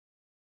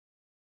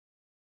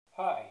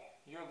Hi,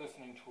 you're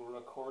listening to a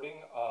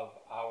recording of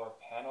our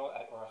panel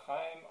at Or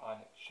Chaim on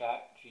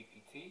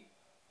ChatGPT,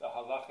 the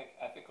halachic,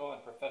 ethical,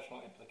 and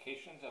professional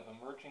implications of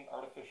emerging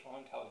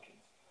artificial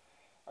intelligence.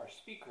 Our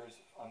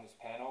speakers on this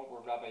panel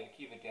were Rabbi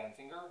Akiva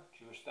Danziger,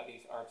 Jewish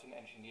Studies, Arts, and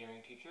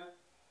Engineering teacher,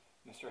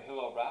 Mr.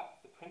 Hillel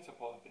Rapp, the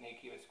principal of Bnei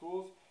Akiva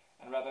Schools,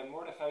 and Rabbi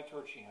Mordechai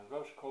Torchina,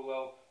 Rosh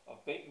Kollel of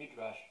Beit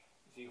Midrash,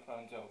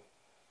 Zichron Dov.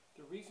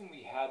 The reason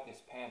we had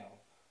this panel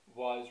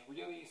was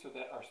really so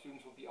that our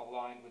students will be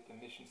aligned with the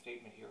mission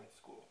statement here at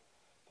school.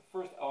 The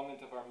first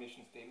element of our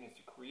mission statement is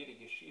to create a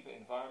yeshiva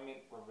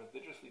environment where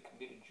religiously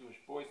committed Jewish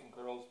boys and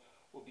girls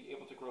will be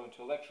able to grow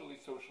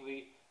intellectually,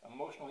 socially,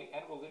 emotionally,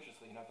 and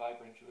religiously in a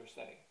vibrant Jewish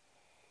setting.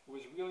 It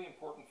was really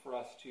important for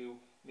us to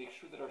make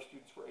sure that our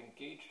students were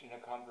engaged in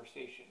a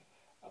conversation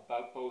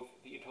about both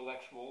the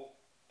intellectual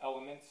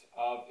elements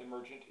of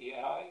emergent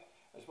AI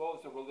as well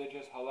as the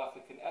religious,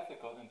 halachic, and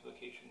ethical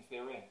implications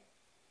therein.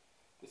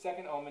 The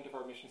second element of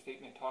our mission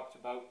statement talks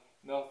about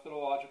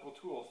methodological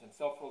tools and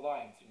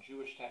self-reliance in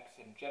Jewish texts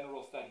and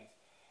general studies.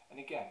 And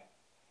again,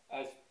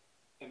 as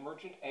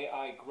emergent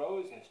AI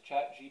grows, as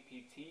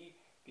ChatGPT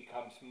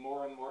becomes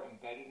more and more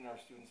embedded in our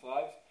students'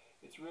 lives,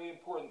 it's really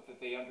important that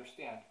they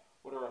understand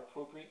what are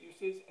appropriate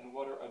uses and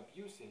what are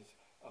abuses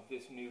of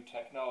this new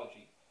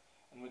technology.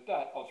 And with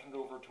that, I'll turn it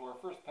over to our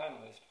first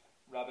panelist,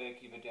 Rabbi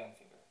Akiva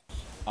Danziger.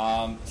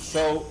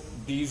 So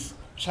these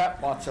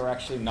chatbots are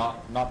actually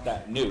not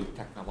that new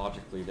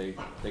technologically.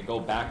 They go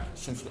back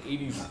since the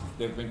 80s.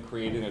 They've been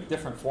created in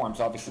different forms.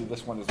 Obviously,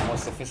 this one is more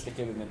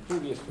sophisticated than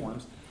previous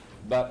forms.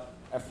 But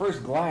at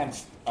first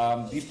glance,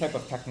 these type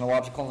of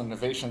technological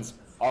innovations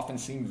often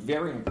seem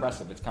very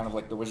impressive. It's kind of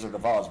like the Wizard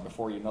of Oz.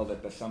 Before you know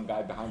that there's some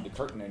guy behind the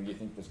curtain and you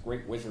think this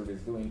great wizard is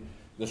doing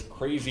this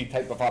crazy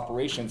type of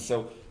operation.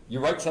 So you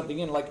write something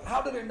in like,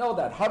 how did it know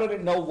that? How did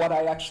it know what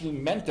I actually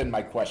meant in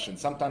my question?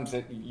 Sometimes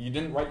you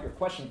didn't write your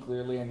question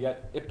clearly and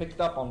yet it picked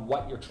up on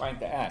what you're trying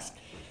to ask.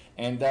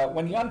 And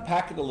when you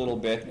unpack it a little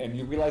bit and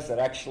you realize that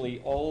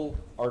actually all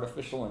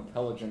artificial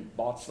intelligent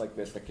bots like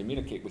this that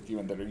communicate with you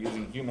and that are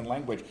using human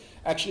language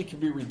actually can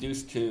be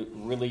reduced to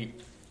really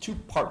two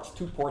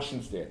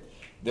portions there.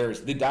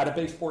 There's the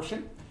database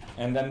portion,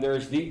 and then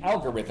there's the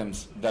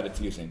algorithms that it's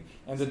using.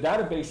 And the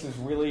database is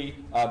really,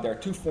 there are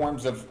two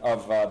forms of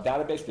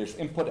database. There's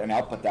input and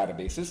output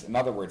databases. In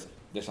other words,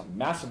 there's a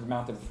massive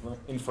amount of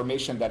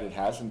information that it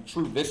has. And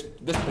true, this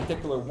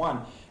particular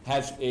one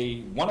has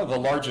one of the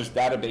largest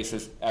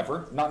databases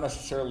ever, not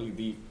necessarily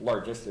the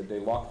largest. They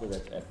locked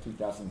it at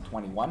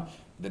 2021.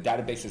 The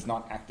database is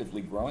not actively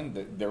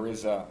growing. There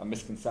is a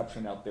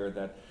misconception out there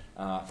that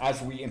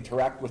as we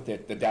interact with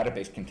it, the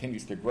database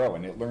continues to grow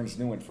and it learns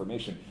new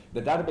information.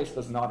 The database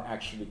does not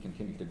actually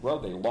continue to grow.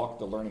 They locked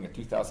the learning in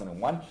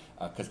 2001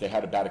 because they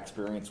had a bad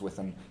experience with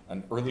an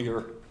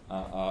earlier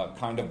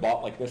kind of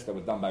bot like this that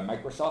was done by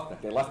Microsoft,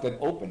 that they left it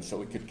open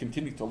so it could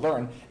continue to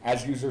learn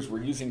as users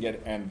were using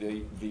it, and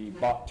the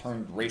bot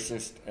turned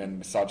racist and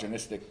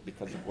misogynistic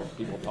because of what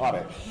people taught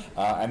it.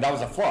 And that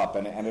was a flop,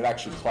 and it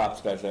actually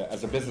collapsed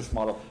as a business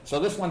model. So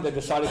this one they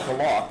decided to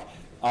lock.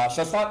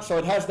 So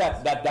it has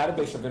that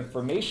database of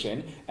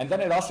information, and then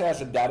it also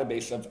has a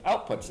database of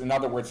outputs. In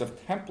other words, of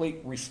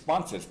template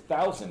responses,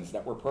 thousands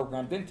that were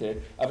programmed into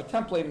it, of a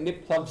template, and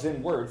it plugs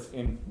in words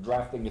in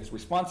drafting its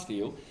response to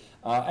you.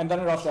 And then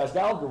it also has the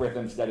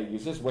algorithms that it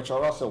uses, which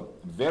are also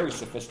very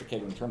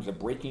sophisticated in terms of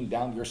breaking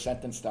down your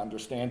sentence to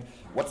understand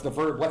what's the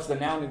verb, what's the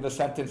noun in the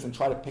sentence, and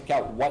try to pick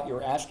out what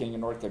you're asking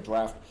in order to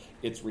draft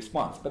its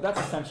response. But that's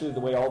essentially the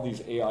way all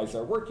these AIs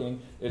are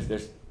working, is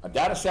there's a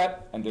data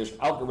set and there's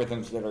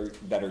algorithms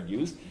that are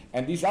used.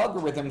 And these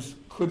algorithms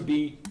could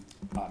be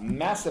a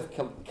massive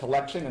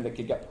collection, and they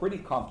could get pretty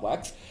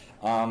complex.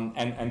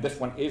 And this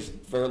one is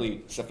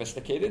fairly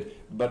sophisticated,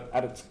 but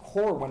at its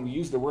core, when we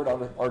use the word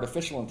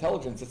artificial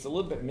intelligence, it's a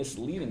little bit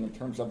misleading in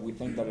terms of we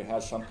think that it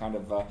has some kind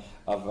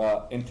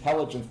of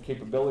intelligence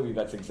capability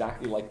that's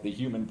exactly like the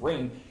human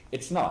brain.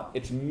 It's not.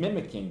 It's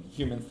mimicking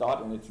human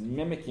thought and it's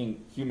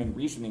mimicking human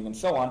reasoning and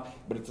so on,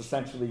 but it's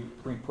essentially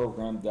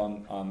pre-programmed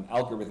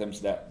algorithms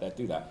that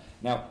do that.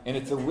 Now, in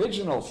its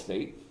original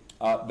state,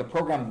 the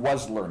program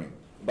was learning.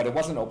 But it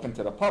wasn't open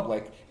to the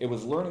public. It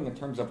was learning in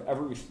terms of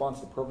every response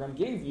the program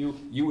gave you.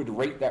 You would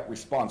rate that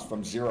response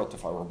from 0 to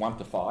 5 or 1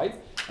 to 5.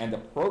 And the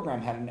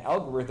program had an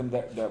algorithm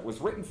that was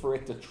written for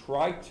it to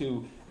try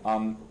to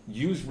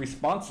use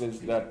responses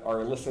that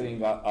are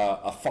eliciting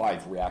a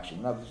 5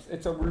 reaction. Now,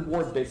 it's a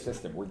reward-based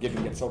system. We're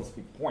giving it, so to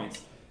speak,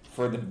 points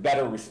for the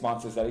better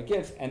responses that it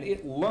gives. And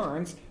it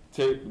learns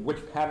to which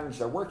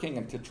patterns are working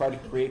and to try to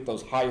create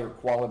those higher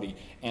quality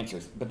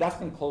answers. But that's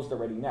been closed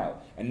already now.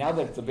 And now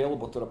that it's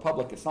available to the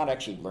public, it's not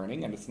actually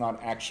learning, and it's not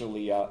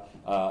actually,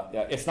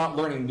 it's not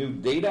learning new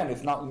data, and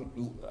it's not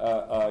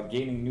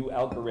gaining new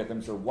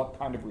algorithms or what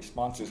kind of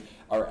responses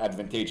are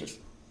advantageous.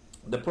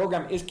 The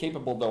program is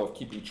capable, though, of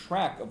keeping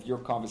track of your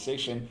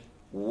conversation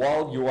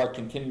while you are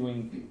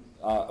continuing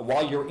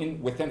while you're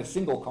within a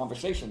single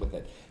conversation with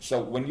it.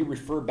 So when you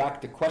refer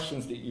back to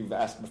questions that you've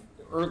asked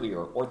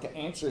earlier or to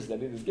answers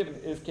that it is given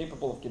is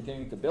capable of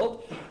continuing to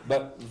build,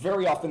 but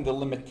very often the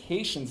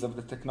limitations of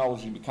the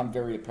technology become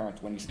very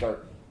apparent when you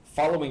start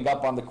following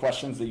up on the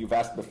questions that you've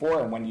asked before,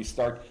 and when you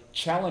start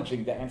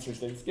challenging the answers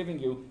that it's giving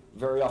you,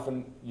 very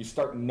often you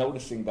start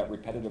noticing that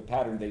repetitive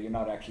pattern that you're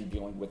not actually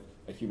dealing with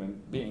a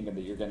human being and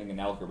that you're getting an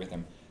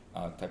algorithm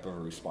type of a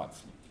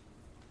response.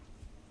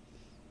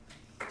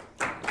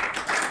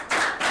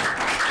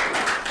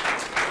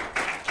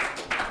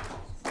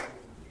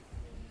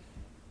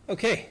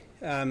 Okay.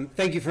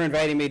 Thank you for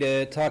inviting me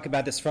to talk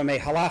about this from a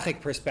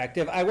halachic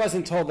perspective. I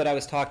wasn't told that I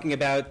was talking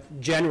about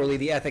generally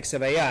the ethics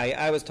of AI.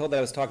 I was told that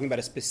I was talking about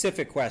a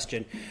specific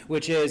question,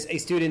 which is a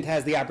student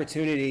has the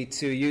opportunity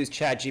to use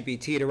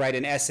ChatGPT to write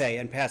an essay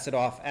and pass it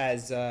off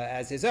as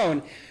his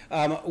own.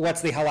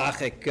 What's the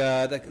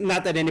halachic,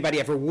 not that anybody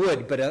ever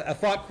would, but a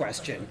thought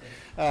question.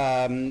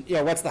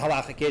 What's the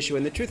halachic issue?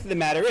 And the truth of the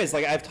matter is,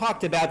 like I've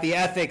talked about the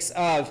ethics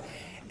of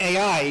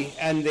AI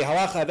and the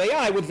halacha of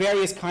AI with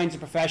various kinds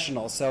of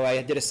professionals. So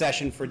I did a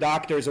session for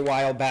doctors a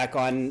while back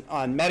on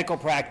medical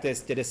practice,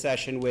 did a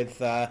session with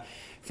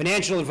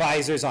financial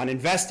advisors on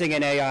investing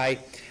in AI.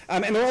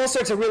 And there are all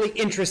sorts of really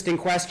interesting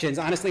questions,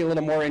 honestly a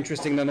little more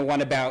interesting than the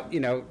one about,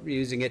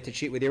 using it to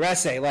cheat with your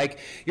essay. Like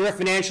you're a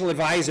financial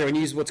advisor and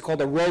you use what's called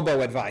a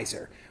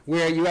robo-advisor,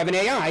 where you have an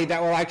AI that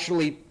will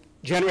actually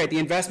generate the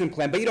investment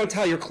plan, but you don't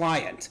tell your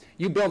client.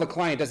 You bill the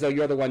client as though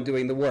you're the one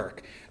doing the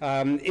work.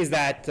 Is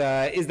that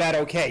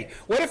okay?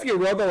 What if your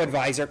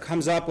robo-advisor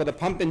comes up with a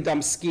pump and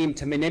dump scheme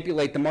to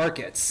manipulate the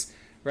markets,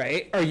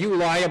 right? Are you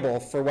liable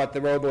for what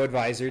the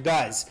robo-advisor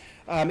does?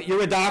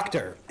 You're a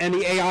doctor, and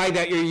the AI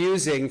that you're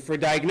using for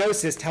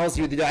diagnosis tells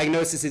you the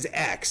diagnosis is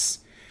X.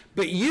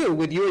 But you,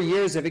 with your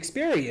years of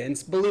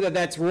experience, believe that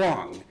that's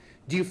wrong.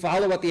 Do you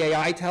follow what the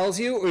AI tells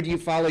you, or do you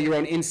follow your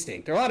own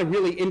instinct? There are a lot of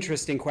really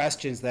interesting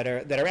questions that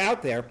are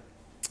out there.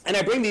 And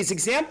I bring these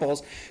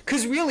examples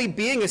because really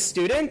being a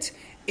student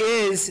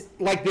is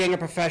like being a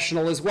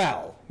professional as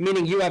well,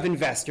 meaning you have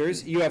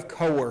investors, you have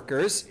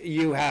coworkers,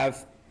 you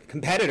have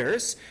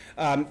competitors,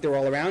 they're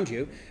all around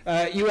you,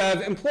 you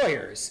have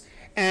employers.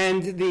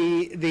 And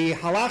the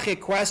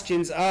halachic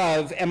questions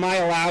of, am I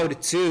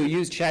allowed to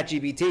use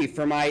ChatGPT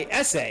for my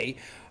essay,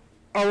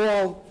 are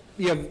all,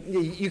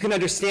 you can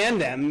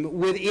understand them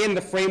within the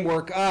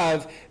framework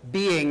of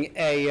being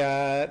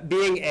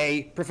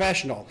a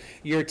professional.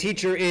 Your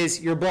teacher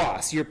is your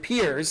boss. Your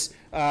peers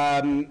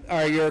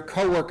are your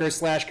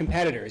coworkers /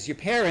 competitors. Your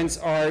parents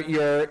are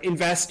your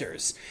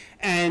investors.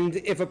 And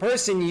if a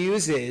person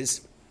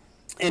uses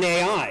an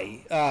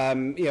AI,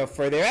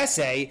 for their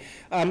essay,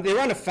 they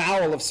run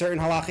afoul of certain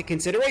halachic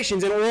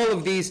considerations in all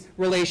of these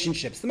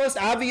relationships. The most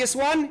obvious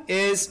one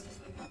is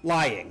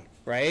lying.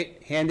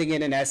 Right? Handing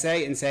in an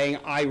essay and saying,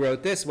 I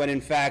wrote this, when in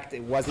fact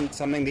it wasn't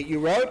something that you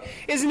wrote,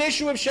 is an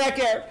issue of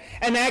sheker.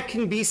 And that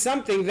can be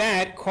something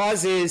that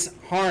causes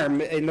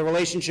harm in the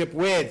relationship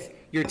with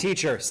your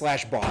teacher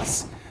 /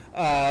 boss.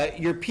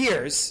 Your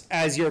peers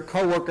as your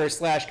coworker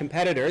 /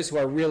 competitors who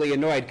are really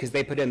annoyed because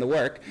they put in the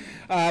work.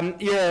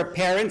 Your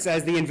parents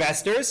as the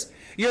investors.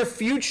 Your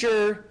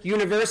future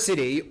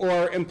university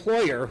or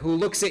employer who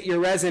looks at your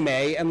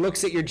resume and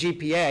looks at your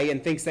GPA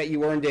and thinks that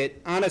you earned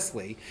it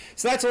honestly.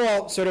 So that's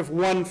all sort of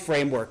one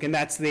framework, and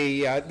that's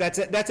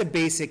a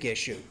basic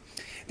issue.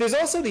 There's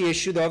also the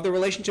issue, though, of the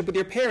relationship with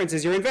your parents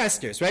as your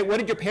investors, right? What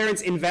did your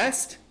parents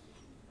invest?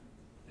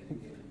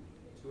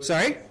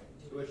 Sorry?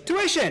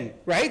 Tuition,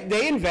 right?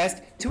 They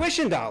invest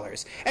tuition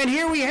dollars. And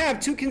here we have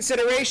two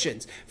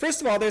considerations. First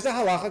of all, there's a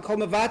halacha called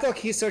mevatel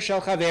kiso shel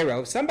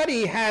chavero.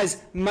 Somebody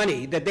has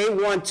money that they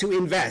want to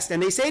invest,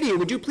 and they say to you,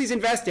 would you please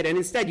invest it? And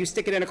instead you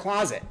stick it in a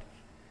closet.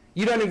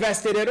 You don't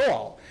invest it at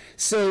all.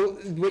 So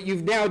what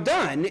you've now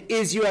done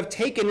is you have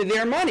taken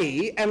their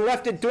money and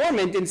left it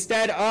dormant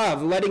instead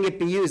of letting it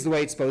be used the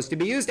way it's supposed to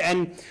be used.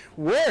 And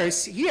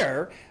worse,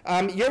 here,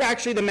 you're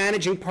actually the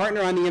managing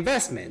partner on the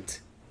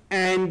investment.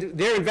 And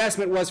their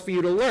investment was for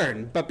you to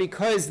learn. But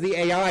because the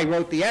AI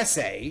wrote the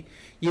essay,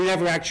 you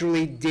never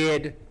actually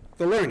did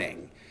the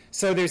learning.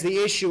 So there's the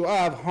issue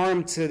of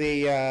harm to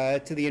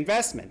the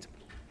investment.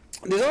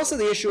 There's also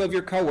the issue of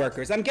your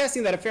coworkers. I'm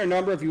guessing that a fair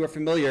number of you are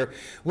familiar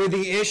with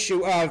the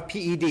issue of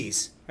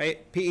PEDs,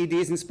 right?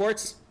 PEDs in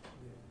sports,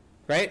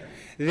 right?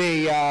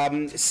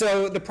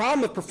 So the problem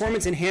with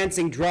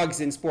performance-enhancing drugs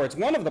in sports,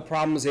 one of the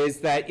problems is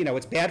that,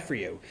 it's bad for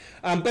you.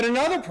 But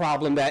another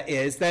problem that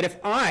is that if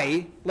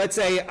let's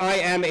say I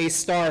am a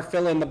star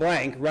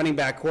fill-in-the-blank, running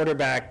back,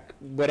 quarterback,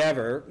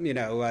 whatever,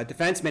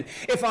 defenseman,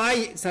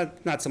 it's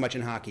not so much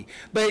in hockey,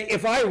 but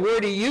if I were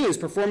to use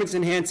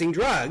performance-enhancing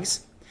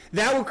drugs,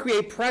 that will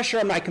create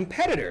pressure on my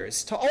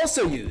competitors to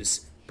also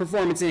use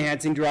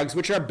performance-enhancing drugs,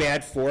 which are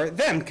bad for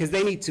them because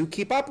they need to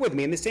keep up with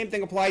me. And the same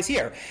thing applies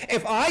here.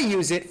 If I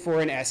use it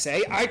for an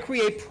essay, I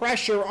create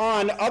pressure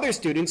on other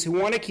students who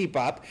want to keep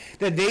up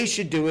that they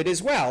should do it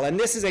as well. And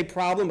this is a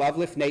problem of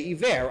lifnei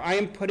iver. I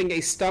am putting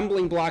a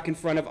stumbling block in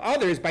front of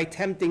others by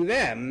tempting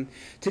them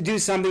to do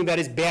something that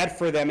is bad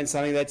for them and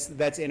something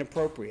that's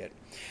inappropriate.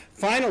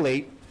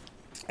 Finally,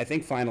 I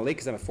think finally,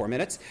 because I have 4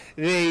 minutes,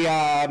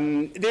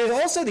 there's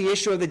also the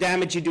issue of the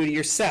damage you do to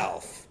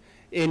yourself.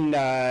 In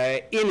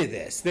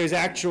this, there's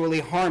actually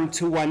harm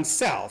to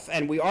oneself,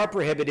 and we are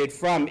prohibited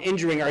from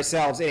injuring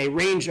ourselves in a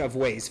range of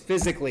ways,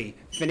 physically,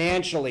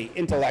 financially,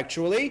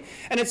 intellectually,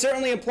 and it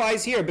certainly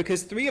applies here,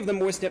 because 3 of the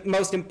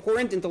most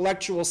important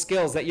intellectual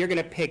skills that you're going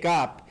to pick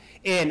up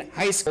in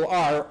high school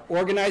are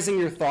organizing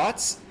your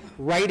thoughts,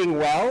 writing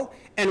well,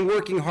 and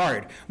working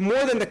hard.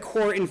 More than the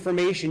core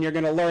information you're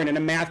going to learn in a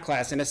math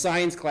class, in a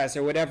science class,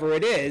 or whatever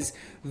it is,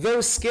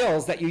 those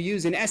skills that you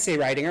use in essay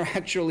writing are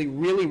actually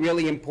really,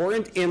 really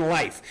important in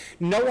life.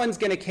 No one's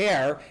going to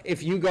care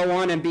if you go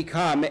on and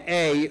become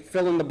a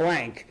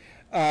fill-in-the-blank.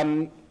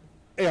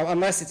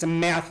 Unless it's a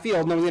math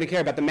field, no one's going to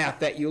care about the math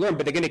that you learn,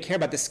 but they're going to care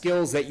about the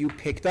skills that you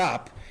picked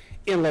up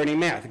in learning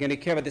math. They're going to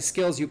care about the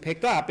skills you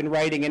picked up in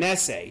writing an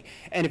essay.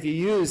 And if you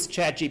use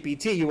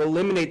ChatGPT, you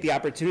eliminate the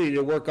opportunity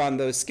to work on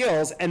those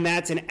skills, and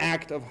that's an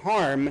act of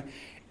harm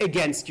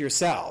against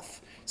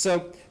yourself.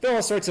 So there are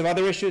all sorts of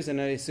other issues, and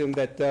I assume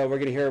that we're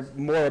going to hear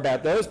more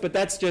about those, but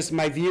that's just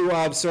my view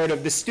of sort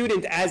of the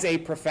student as a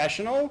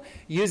professional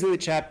using the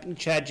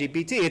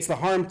ChatGPT. It's the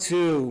harm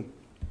to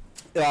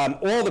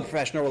all the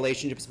professional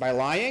relationships by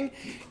lying.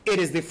 It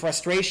is the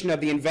frustration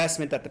of the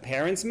investment that the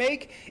parents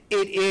make.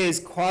 It is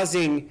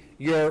causing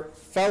your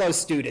fellow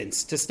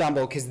students to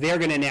stumble because they're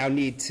going to now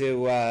need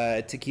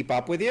to keep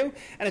up with you,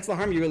 and it's the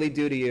harm you really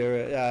do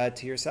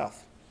to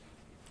yourself.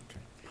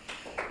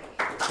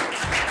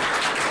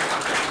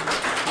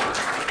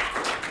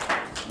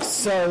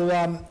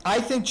 So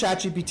I think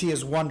ChatGPT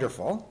is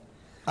wonderful.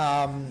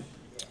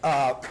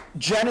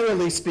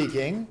 Generally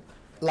speaking,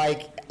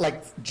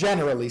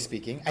 generally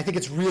speaking, I think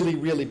it's really,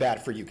 really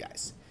bad for you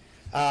guys.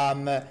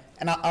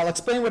 And I'll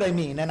explain what I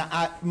mean. And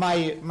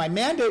my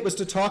mandate was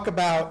to talk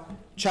about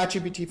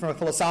ChatGPT from a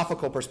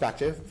philosophical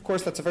perspective. Of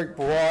course, that's a very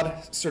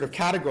broad sort of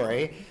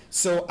category.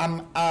 So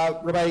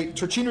Rabbi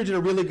Turchiner did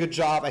a really good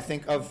job, I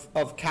think,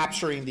 of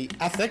capturing the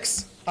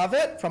ethics of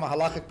it from a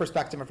halachic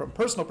perspective and from a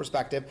personal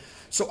perspective.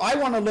 So I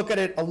want to look at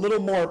it a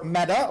little more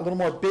meta, a little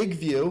more big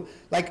view,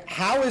 like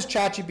how is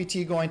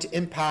ChatGPT going to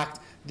impact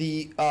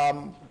the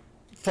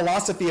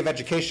philosophy of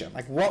education,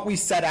 like what we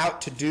set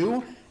out to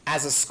do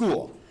as a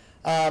school.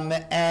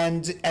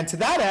 And to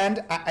that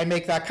end, I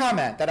make that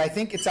comment that I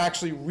think it's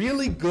actually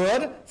really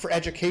good for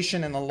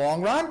education in the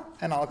long run,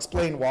 and I'll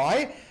explain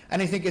why.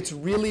 And I think it's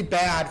really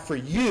bad for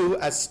you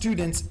as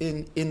students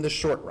in the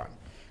short run.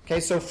 Okay,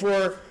 so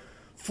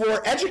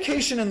for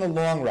education in the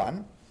long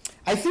run,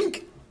 I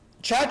think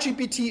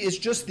ChatGPT is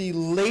just the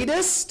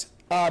latest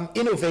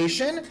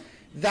innovation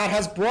that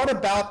has brought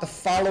about the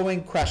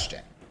following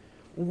question.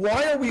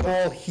 Why are we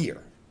all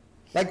here?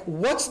 Like,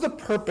 what's the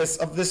purpose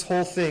of this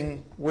whole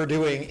thing we're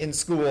doing in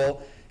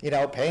school? You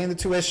know, paying the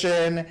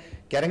tuition,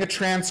 getting a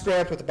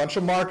transcript with a bunch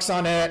of marks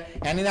on it,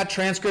 handing that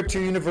transcript to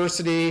a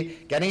university,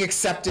 getting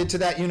accepted to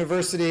that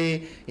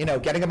university, you know,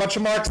 getting a bunch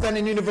of marks then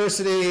in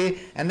university,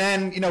 and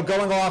then, you know,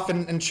 going off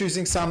and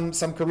choosing some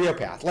career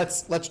path.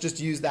 Let's just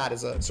use that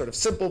as a sort of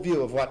simple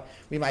view of what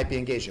we might be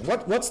engaged in.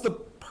 What's the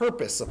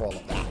purpose of all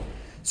of that?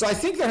 So I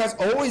think there has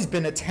always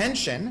been a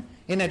tension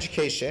in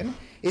education.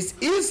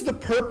 Is the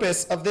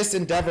purpose of this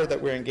endeavor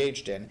that we're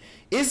engaged in,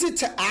 is it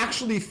to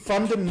actually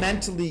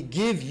fundamentally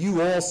give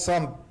you all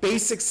some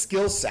basic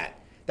skill set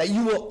that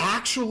you will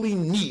actually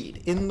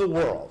need in the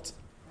world,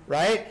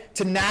 right,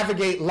 to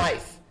navigate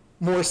life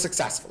more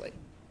successfully,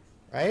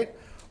 right?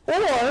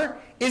 Or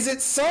is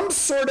it some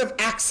sort of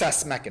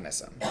access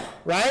mechanism,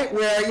 right,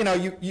 where, you know,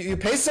 you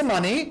pay some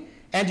money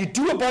and you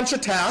do a bunch of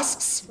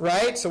tasks,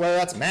 right? So whether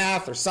that's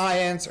math or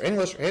science or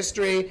English or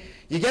history,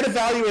 you get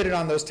evaluated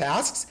on those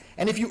tasks,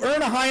 and if you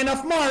earn a high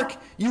enough mark,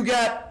 you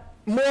get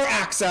more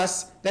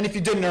access than if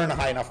you didn't earn a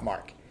high enough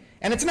mark.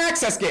 And it's an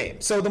access game.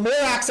 So the more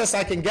access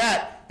I can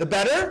get, the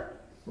better,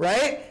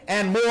 right?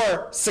 And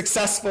more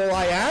successful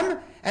I am,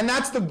 and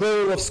that's the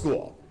goal of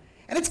school.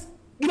 And it's,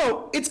 you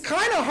know, it's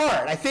kind of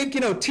hard. I think, you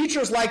know,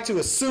 teachers like to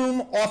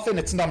assume often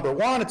it's number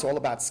one, it's all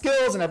about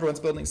skills, and everyone's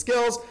building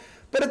skills.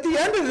 But at the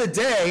end of the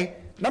day,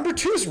 number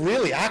two is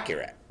really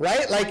accurate,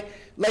 right?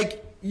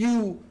 Like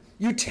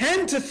you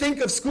tend to think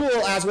of school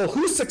as, well,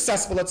 who's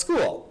successful at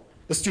school?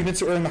 The students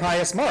who earn the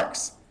highest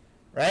marks,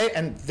 right?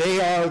 And they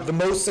are the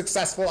most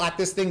successful at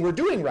this thing we're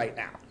doing right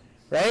now,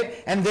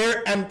 right? And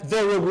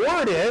their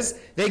reward is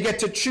they get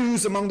to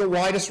choose among the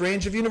widest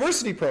range of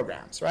university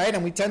programs, right?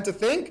 And we tend to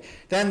think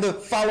then the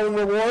following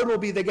reward will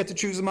be they get to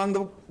choose among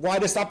the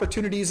widest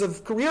opportunities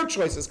of career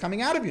choices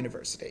coming out of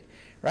university,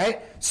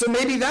 right? So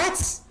maybe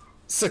that's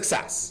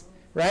success,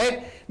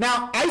 right?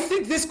 Now, I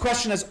think this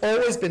question has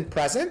always been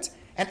present.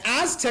 And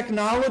as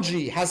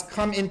technology has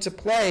come into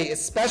play,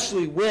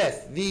 especially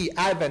with the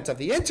advent of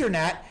the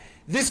internet,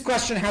 this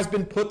question has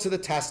been put to the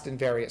test in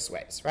various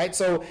ways, right?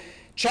 So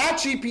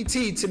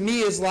ChatGPT to me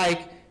is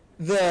like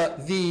let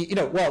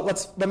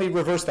me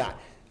reverse that.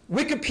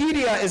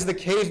 Wikipedia is the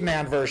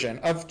caveman version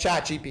of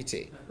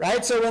ChatGPT,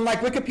 right? So when like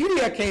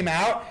Wikipedia came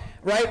out,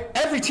 right?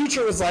 Every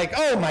teacher was like,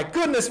 oh my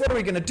goodness, what are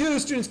we going to do?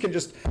 Students can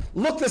just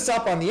look this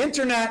up on the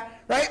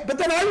internet, right? But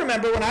then I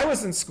remember when I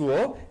was in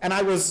school and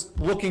I was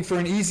looking for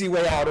an easy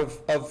way out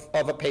of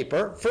a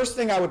paper, first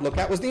thing I would look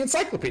at was the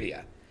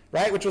encyclopedia,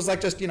 right? Which was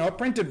like just, a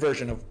printed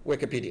version of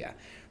Wikipedia,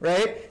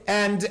 right?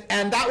 And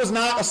that was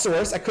not a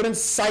source. I couldn't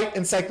cite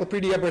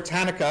Encyclopedia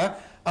Britannica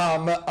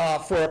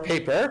for a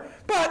paper,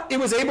 but it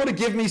was able to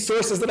give me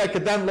sources that I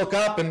could then look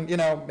up and,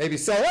 maybe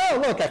say,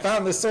 oh, look, I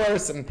found this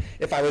source. And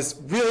if I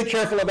was really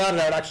careful about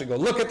it, I would actually go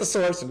look at the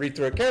source and read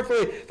through it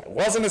carefully. If I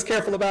wasn't as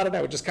careful about it,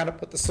 I would just kind of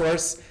put the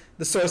source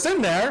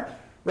in there,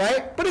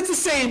 right? But it's the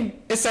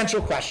same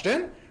essential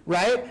question,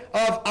 right?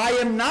 Of I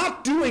am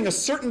not doing a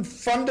certain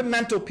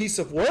fundamental piece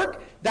of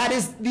work that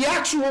is the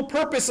actual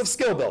purpose of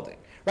skill building.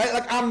 Right?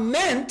 Like I'm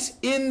meant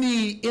in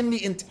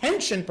the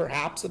intention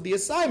perhaps of the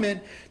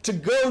assignment to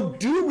go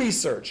do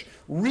research,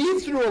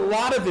 read through a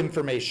lot of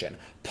information,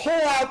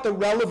 pull out the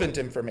relevant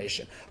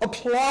information,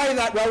 apply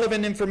that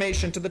relevant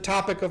information to the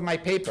topic of my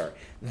paper.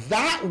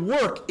 That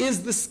work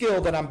is the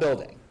skill that I'm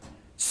building.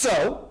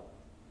 So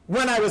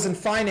when I was in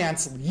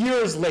finance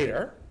years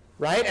later,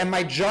 right, and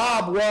my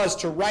job was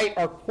to write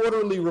our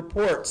quarterly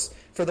reports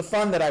for the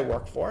fund that I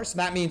work for, so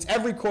that means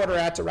every quarter I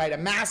had to write a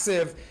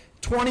massive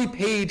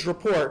 20-page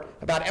report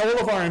about all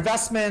of our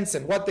investments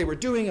and what they were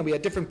doing, and we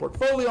had different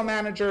portfolio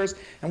managers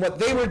and what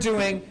they were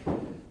doing.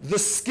 The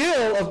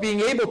skill of being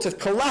able to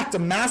collect a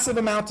massive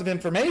amount of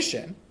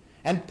information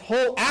and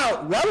pull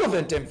out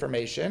relevant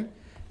information,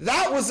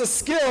 that was a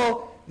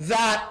skill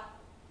that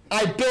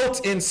I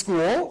built in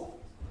school,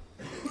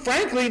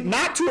 frankly,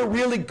 not to a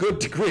really good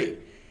degree.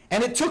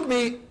 And it took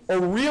me a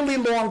really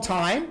long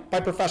time, by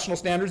professional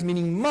standards,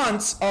 meaning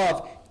months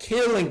of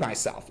killing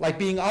myself, like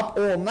being up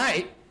all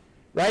night,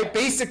 right?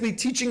 Basically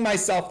teaching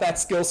myself that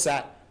skill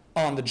set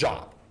on the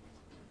job,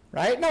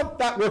 right? Now,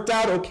 that worked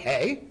out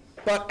okay,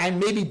 but I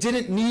maybe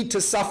didn't need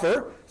to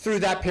suffer through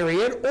that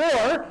period,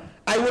 or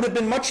I would have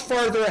been much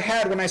farther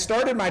ahead when I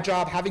started my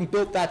job having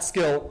built that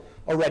skill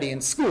already in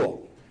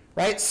school,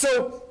 right?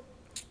 So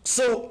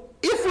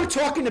if we're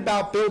talking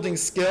about building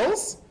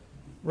skills,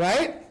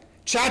 right,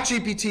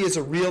 ChatGPT is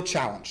a real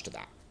challenge to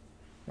that,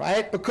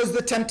 right? Because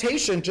the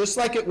temptation, just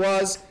like it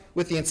was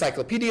with the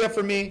encyclopedia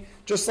for me,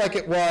 just like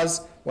it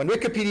was when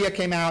Wikipedia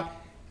came out,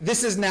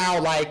 this is now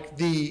like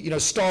the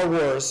Star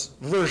Wars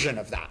version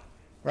of that,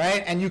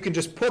 right? And you can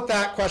just put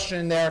that question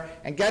in there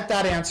and get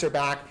that answer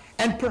back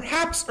and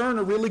perhaps earn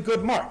a really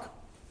good mark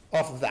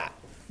off of that.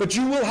 But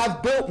you will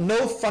have built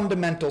no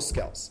fundamental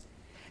skills.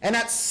 And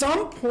at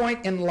some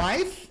point in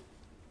life,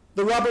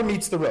 the rubber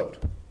meets the road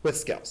with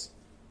skills.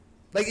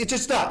 Like it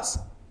just does,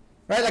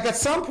 right? Like at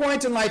some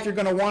point in life, you're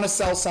going to want to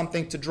sell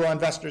something to draw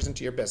investors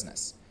into your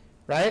business,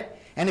 right?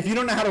 And if you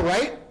don't know how to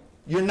write,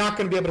 you're not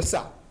going to be able to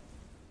sell.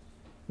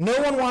 No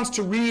one wants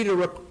to read a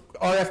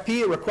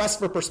RFP, a request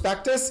for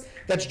prospectus,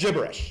 that's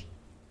gibberish.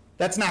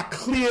 That's not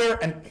clear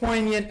and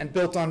poignant and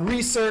built on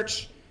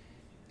research.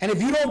 And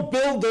if you don't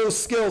build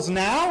those skills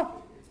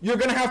now, you're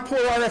going to have poor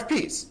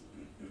RFPs,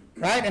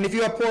 right? And if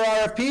you have poor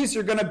RFPs,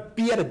 you're going to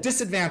be at a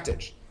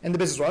disadvantage in the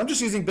business world. I'm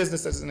just using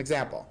business as an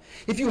example.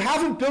 If you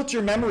haven't built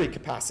your memory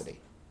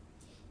capacity,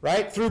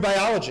 right, through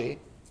biology,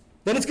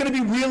 then it's going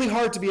to be really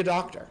hard to be a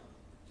doctor.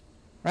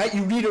 Right?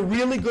 You need a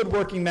really good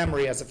working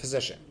memory as a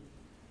physician,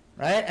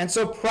 right? And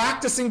so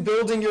practicing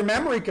building your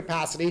memory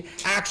capacity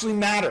actually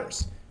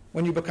matters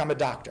when you become a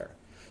doctor.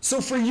 So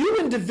for you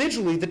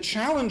individually, the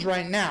challenge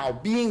right now,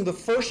 being the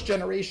first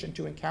generation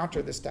to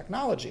encounter this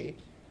technology,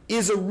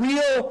 is a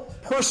real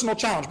personal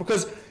challenge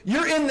because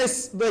you're in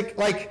this,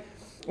 like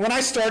when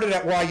I started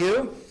at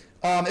YU,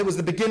 it was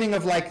the beginning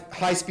of like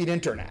high-speed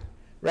internet.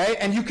 Right?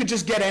 And you could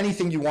just get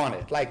anything you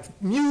wanted, like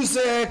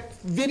music,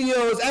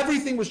 videos,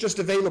 everything was just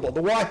available.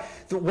 The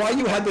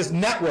YU had this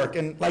network,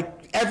 and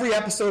like every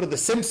episode of The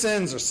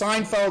Simpsons or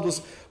Seinfeld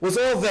was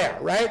all there,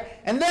 right?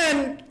 And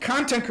then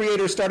content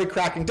creators started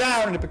cracking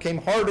down, and it became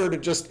harder to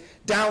just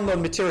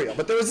download material.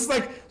 But there was this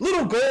like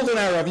little golden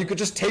era of you could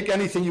just take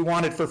anything you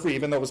wanted for free,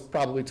 even though it was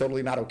probably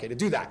totally not okay to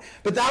do that.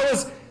 But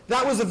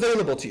that was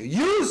available to you.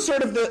 You're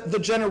sort of the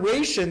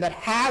generation that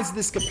has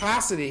this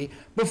capacity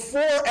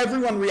before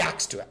everyone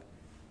reacts to it.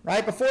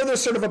 Right? Before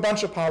there's sort of a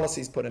bunch of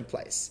policies put in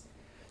place.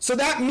 So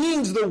that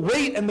means the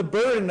weight and the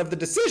burden of the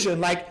decision,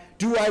 like,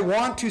 do I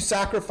want to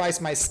sacrifice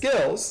my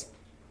skills,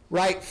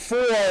 right,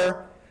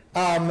 for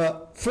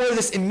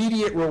this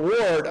immediate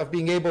reward of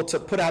being able to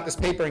put out this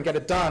paper and get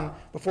it done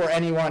before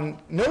anyone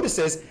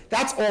notices?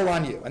 That's all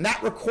on you. And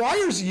that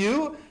requires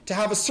you to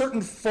have a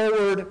certain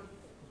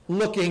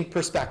forward-looking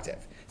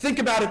perspective. Think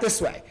about it this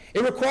way.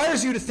 It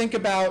requires you to think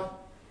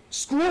about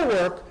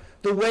schoolwork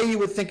the way you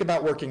would think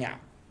about working out.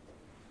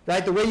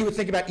 Right? The way you would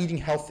think about eating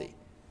healthy,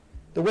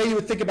 the way you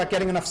would think about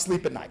getting enough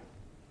sleep at night,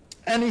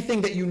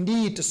 anything that you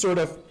need to sort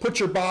of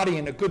put your body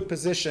in a good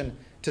position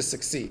to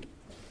succeed.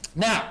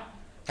 Now,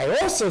 I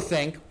also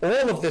think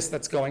all of this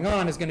that's going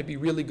on is going to be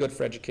really good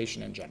for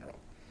education in general.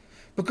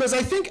 Because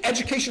I think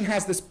education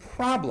has this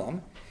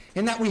problem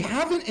in that we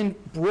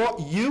haven't brought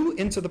you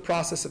into the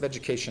process of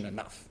education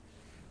enough.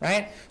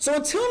 right? So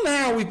until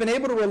now, we've been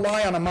able to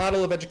rely on a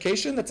model of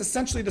education that's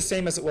essentially the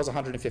same as it was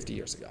 150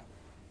 years ago,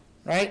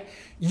 right?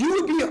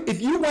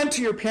 If you went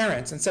to your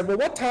parents and said, well,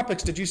 what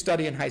topics did you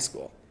study in high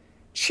school?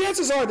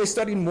 Chances are they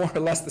studied more or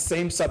less the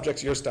same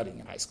subjects you're studying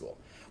in high school.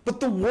 But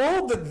the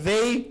world that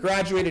they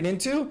graduated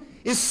into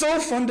is so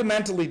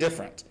fundamentally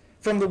different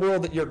from the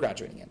world that you're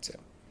graduating into.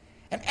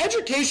 And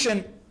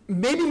education,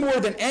 maybe more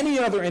than any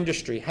other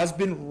industry, has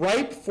been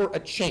ripe for a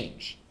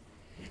change.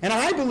 And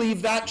I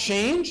believe that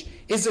change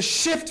is a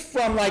shift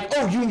from like,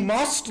 oh, you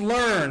must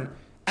learn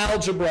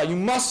algebra, you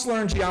must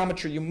learn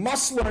geometry, you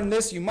must learn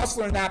this, you must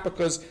learn that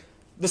because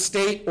the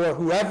state or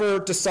whoever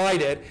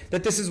decided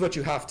that this is what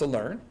you have to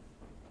learn,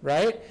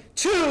 right?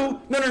 To,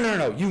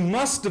 no, you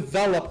must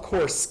develop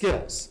core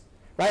skills,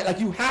 right? Like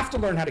you have to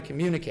learn how to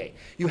communicate.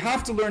 You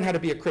have to learn how to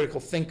be a critical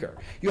thinker.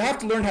 You have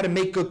to learn how to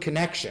make good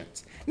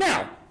connections.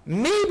 Now,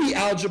 maybe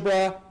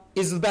algebra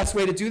is the best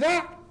way to do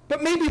that,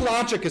 but maybe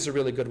logic is a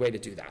really good way to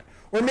do that.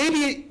 Or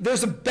maybe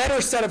there's a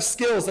better set of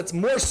skills that's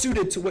more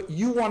suited to what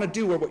you want to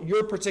do or what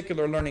your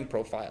particular learning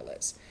profile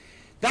is.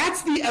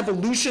 That's the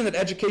evolution that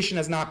education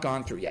has not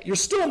gone through yet. You're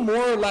still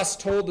more or less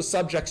told the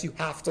subjects you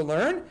have to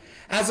learn,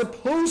 as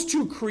opposed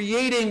to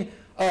creating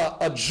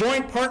a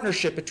joint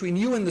partnership between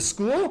you and the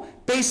school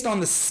based on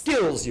the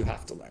skills you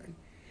have to learn.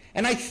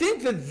 And I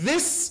think that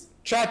this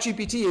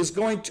ChatGPT is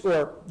going to,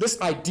 or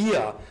this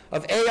idea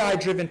of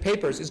AI-driven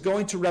papers is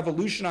going to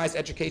revolutionize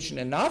education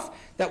enough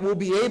that we'll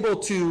be able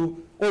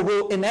to, or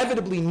will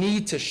inevitably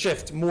need to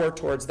shift more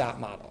towards that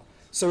model.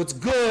 So it's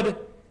good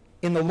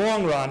in the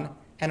long run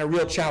and a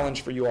real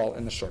challenge for you all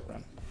in the short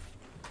run.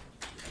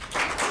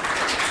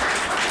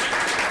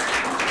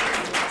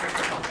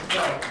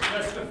 So,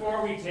 just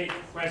before we take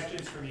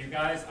questions from you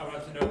guys, I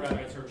want to know,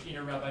 Rabbi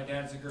Torchina, Rabbi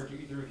Danziger, do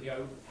either of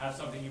you have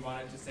something you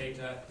wanted to say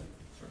to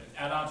sort of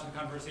add on to the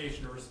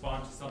conversation or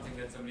respond to something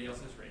that somebody else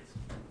has raised?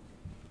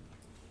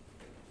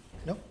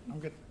 Nope, I'm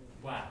good.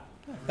 Wow.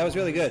 That was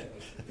really good.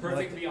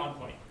 Perfectly on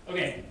point.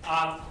 Okay,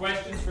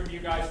 questions from you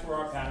guys for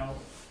our panel.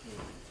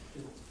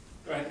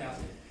 Go ahead,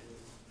 Nancy.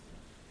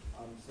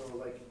 So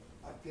like,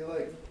 I feel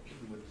like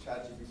with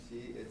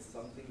ChatGPT, it's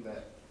something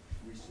that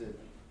we should,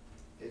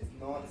 it's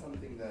not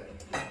something that,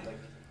 like,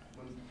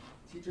 when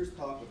teachers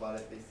talk about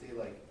it, they say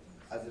like,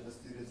 as if a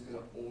student's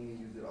gonna only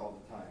use it all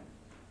the time.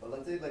 But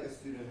let's say like a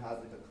student has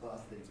like a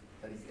class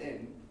that he's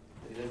in,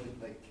 that he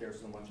doesn't like care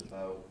so much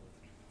about,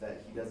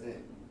 that he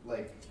doesn't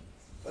like,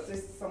 let's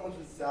say someone's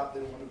been stabbed, they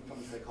don't want to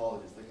become a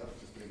psychologist, like that's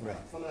just getting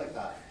something like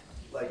that.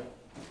 Like,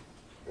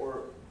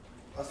 or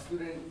a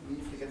student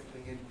needs to get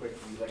something in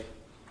quickly, like,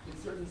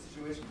 in certain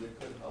situations it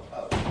could help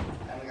out.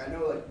 And like I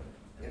know like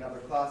in other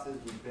classes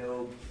we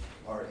build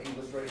our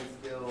English writing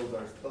skills,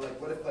 but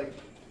like what if like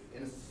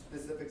in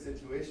specific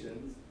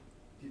situations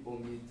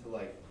people need to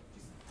like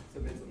just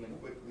submit something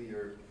quickly,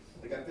 or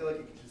like I feel like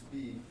it could just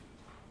be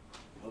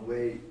a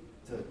way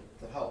to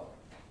help.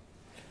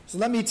 So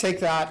let me take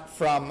that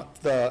from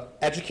the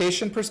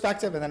education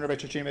perspective, and then Rabbi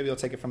Torchina, maybe you'll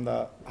take it from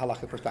the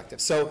halakha perspective.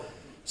 So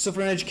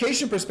from an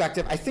education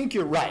perspective, I think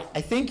you're right.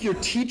 I think your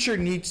teacher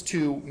needs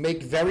to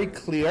make very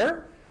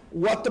clear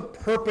what the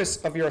purpose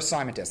of your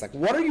assignment is. Like,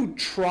 what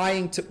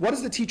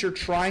is the teacher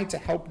trying to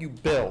help you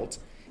build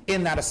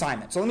in that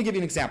assignment? So let me give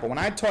you an example. When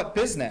I taught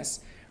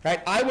business,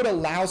 right, I would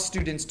allow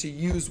students to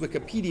use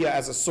Wikipedia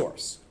as a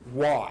source.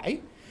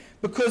 Why?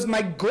 Because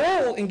my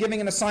goal in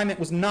giving an assignment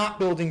was not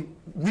building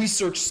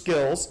research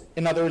skills.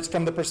 In other words,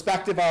 from the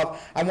perspective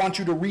of, I want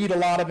you to read a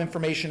lot of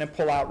information and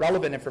pull out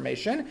relevant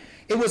information.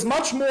 It was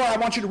much more, I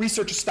want you to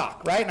research a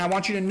stock, right? And I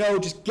want you to know,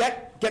 just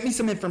get me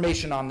some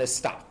information on this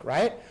stock,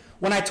 right?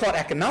 When I taught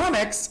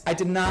economics, I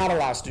did not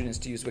allow students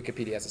to use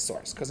Wikipedia as a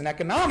source. Because in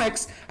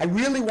economics, I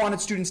really wanted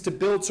students to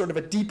build sort of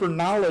a deeper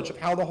knowledge of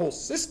how the whole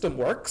system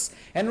works.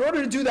 And in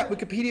order to do that,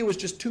 Wikipedia was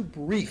just too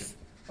brief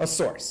a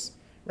source.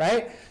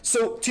 Right?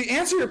 So to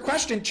answer your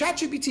question,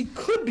 ChatGPT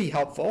could be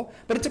helpful,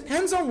 but it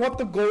depends on what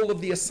the goal of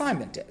the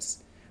assignment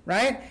is,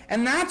 right?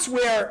 And that's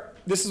where,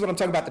 this is what I'm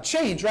talking about, the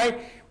change, right?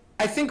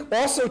 I think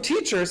also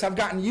teachers have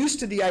gotten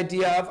used to the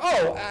idea of,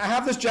 oh, I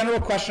have this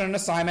general question on an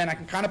assignment, I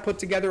can kind of put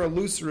together a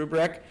loose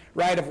rubric,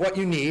 right, of what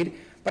you need,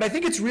 but I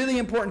think it's really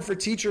important for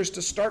teachers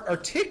to start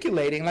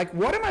articulating, like,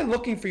 what am I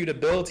looking for you to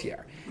build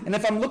here? And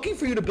if I'm looking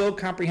for you to build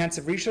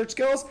comprehensive research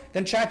skills,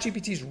 then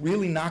ChatGPT is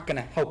really not going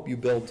to help you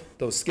build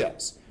those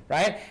skills.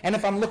 Right? And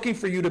if I'm looking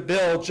for you to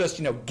build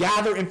just,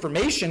 gather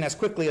information as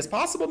quickly as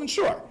possible, then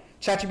sure,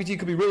 ChatGPT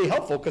could be really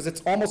helpful because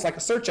it's almost like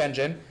a search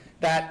engine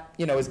that,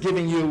 is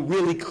giving you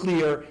really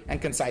clear and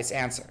concise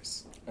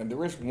answers. And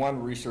there is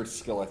one research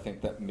skill I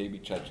think that maybe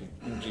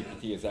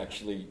ChatGPT is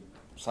actually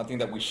something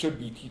that we should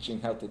be teaching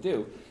how to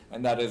do,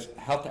 and that is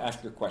how to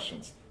ask your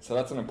questions. So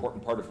that's an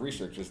important part of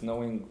research, is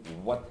knowing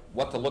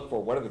what to look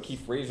for, what are the key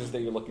phrases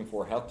that you're looking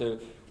for, how to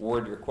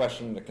word your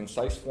question in a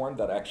concise form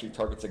that actually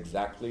targets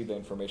exactly the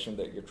information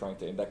that you're trying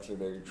to index or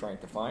that you're trying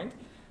to find.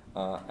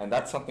 And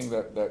that's something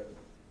that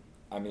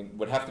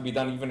would have to be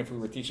done even if we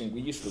were teaching.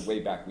 We used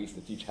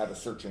to teach how to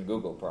search in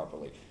Google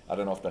properly. I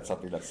don't know if that's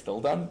something that's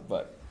still done,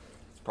 but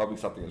it's probably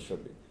something that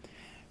should be.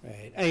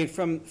 Right. I mean,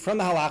 from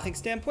the halachic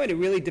standpoint, it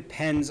really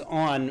depends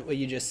on what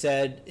you just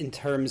said in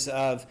terms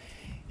of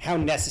how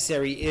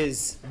necessary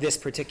is this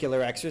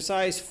particular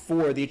exercise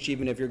for the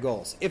achievement of your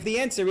goals. If the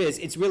answer is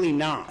it's really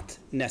not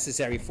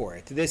necessary for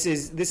it, this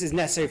is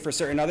necessary for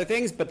certain other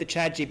things, but the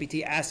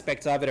ChatGPT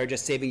aspects of it are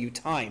just saving you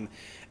time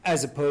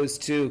as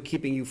opposed to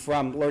keeping you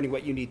from learning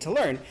what you need to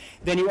learn,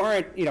 then you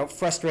aren't,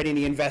 frustrating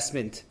the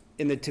investment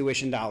in the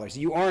tuition dollars.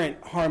 You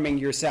aren't harming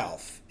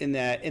yourself in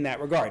that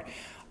regard.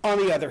 On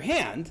the other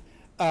hand,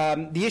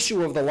 the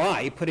issue of the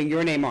lie, putting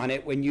your name on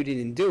it when you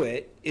didn't do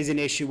it, is an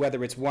issue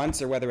whether it's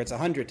once or whether it's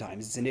 100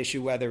 times. It's an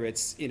issue whether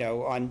it's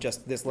on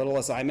just this little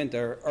assignment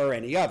or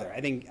any other.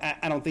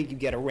 I don't think you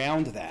get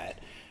around that.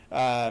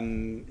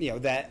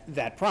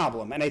 That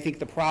problem. And I think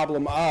the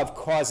problem of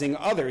causing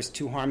others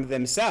to harm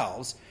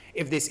themselves,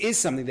 if this is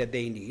something that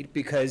they need,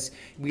 because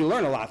we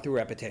learn a lot through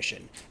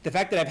repetition. The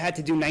fact that I've had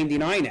to do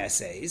 99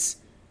 essays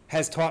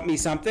has taught me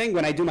something.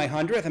 When I do my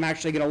 100th, I'm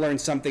actually going to learn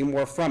something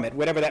more from it.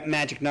 Whatever that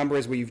magic number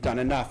is where you've done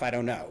enough, I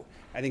don't know.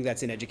 I think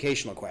that's an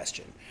educational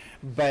question.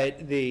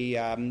 But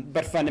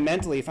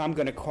fundamentally, if I'm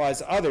going to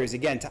cause others,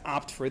 again, to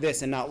opt for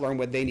this and not learn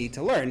what they need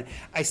to learn,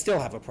 I still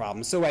have a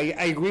problem. So I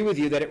agree with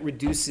you that it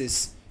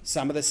reduces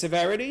some of the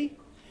severity.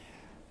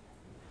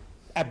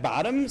 At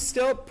bottom,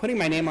 still, putting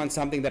my name on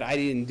something that I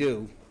didn't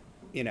do,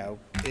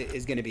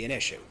 is going to be an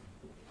issue.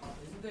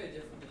 Isn't there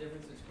a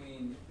difference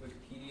between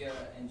Wikipedia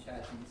and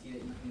ChatGPT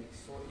that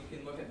you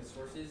can look at the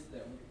sources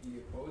that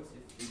Wikipedia quotes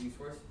if they do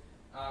source,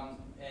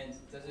 and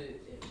does is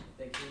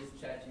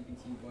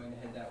ChatGPT going to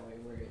head that way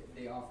where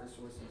they offer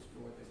sources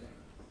for what they're saying?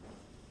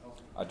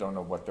 Okay. I don't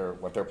know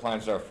what their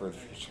plans are for the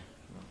future.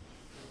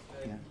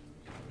 Yeah.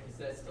 Is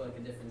that still like a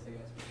difference, I guess?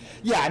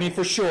 Yeah,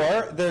 for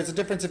sure, there's a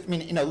difference.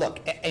 Look,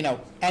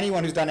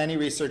 anyone who's done any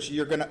research,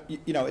 you're gonna,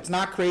 it's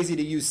not crazy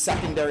to use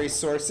secondary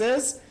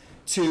sources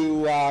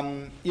to,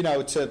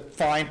 to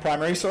find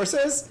primary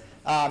sources.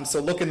 So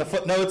look in the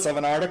footnotes of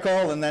an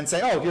article and then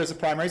say, oh, here's a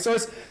primary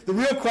source. The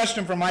real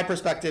question from my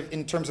perspective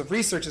in terms of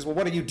research is, well,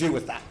 what do you do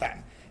with that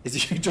then?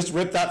 Is you just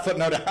rip that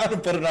footnote out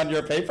and put it on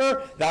your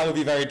paper? That would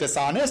be very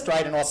dishonest,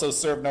 right, and also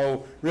serve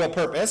no real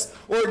purpose.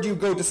 Or do you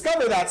go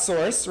discover that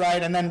source,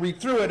 right, and then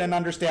read through it and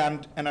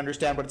understand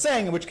what it's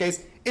saying, in which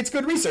case it's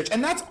good research.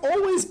 And that's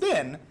always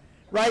been,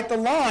 right, the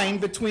line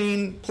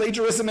between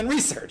plagiarism and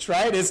research,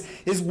 right, is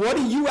what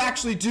do you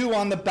actually do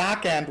on the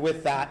back end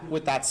with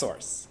that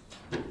source?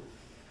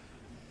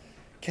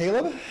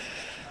 Caleb?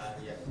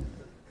 Yeah.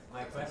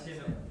 My question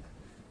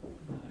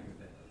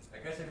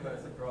was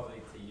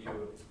probably to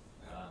you,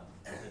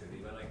 specifically,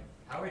 but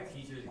how are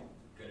teachers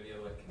going to be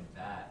able to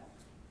combat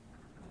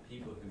the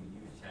people who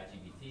use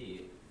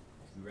ChatGPT,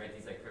 who write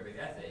these perfect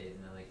essays,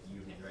 and then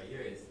you handwrite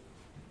yours,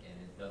 and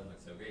it doesn't look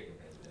so great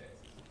compared to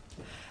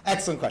theirs?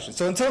 Excellent question.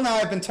 So until now,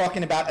 I've been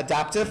talking about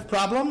adaptive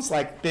problems,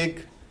 like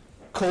big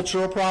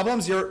cultural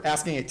problems. You're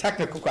asking a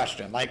technical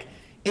question,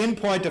 in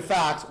point of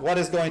fact, what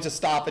is going to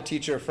stop a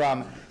teacher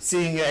from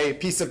seeing a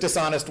piece of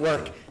dishonest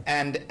work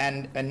and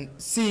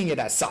seeing it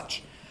as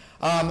such?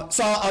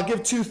 So I'll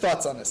give two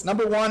thoughts on this.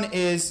 Number one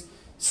is,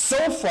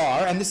 so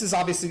far, and this is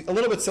obviously a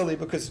little bit silly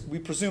because we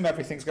presume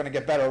everything's going to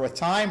get better with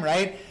time,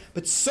 right?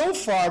 But so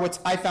far, what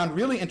I found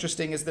really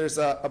interesting is there's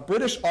a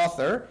British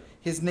author.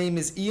 His name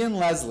is Ian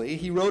Leslie.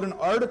 He wrote an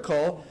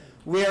article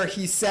where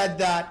he said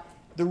that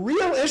the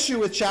real issue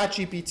with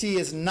ChatGPT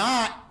is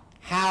not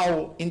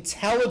how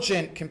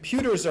intelligent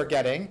computers are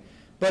getting,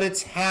 but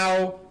it's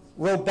how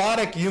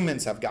robotic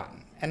humans have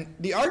gotten. And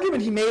the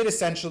argument he made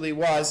essentially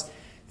was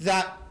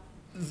that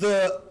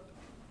the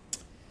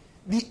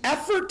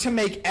effort to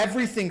make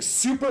everything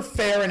super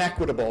fair and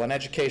equitable in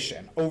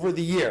education over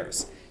the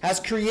years has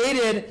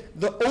created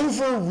the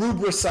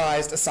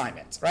over-rubricized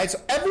assignment, right? So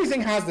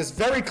everything has this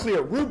very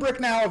clear rubric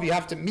now of you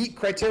have to meet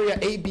criteria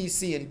A, B,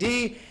 C, and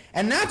D,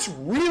 and that's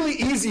really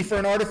easy for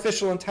an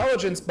artificial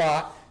intelligence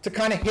bot to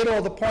kind of hit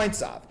all the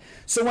points of.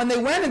 So when they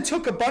went and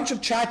took a bunch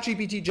of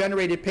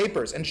ChatGPT-generated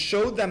papers and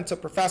showed them to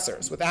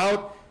professors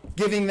without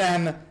giving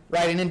them,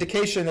 right, an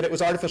indication that it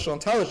was artificial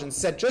intelligence,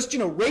 said, just,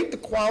 rate the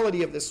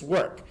quality of this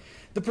work.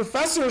 The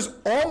professors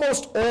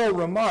almost all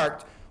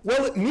remarked,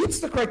 well, it meets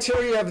the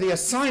criteria of the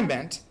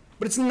assignment,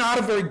 but it's not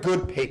a very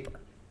good paper,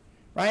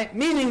 right?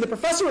 Meaning the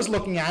professor was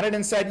looking at it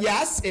and said,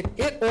 yes, it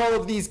hit all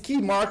of these key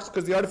marks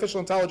because the artificial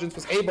intelligence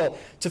was able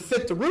to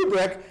fit the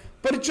rubric,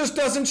 but it just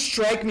doesn't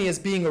strike me as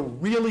being a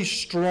really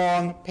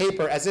strong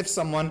paper, as if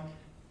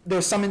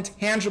there's some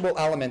intangible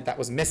element that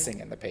was missing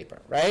in the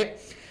paper, right?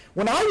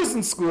 When I was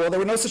in school, there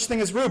were no such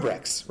thing as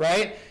rubrics,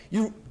 right?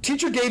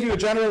 Teacher gave you a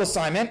general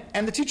assignment,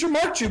 and the teacher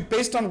marked you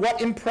based on what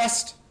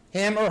impressed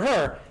him or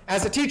her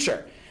as a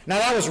teacher. Now,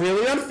 that was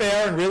really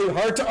unfair and really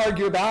hard to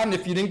argue about, and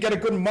if you didn't get a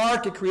good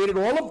mark, it created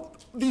all of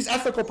these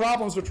ethical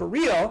problems which were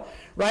real,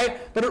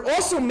 right? But it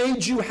also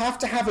made you have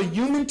to have a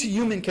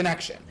human-to-human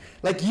connection.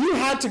 You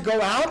had to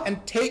go out and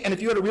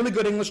if you had a really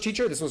good English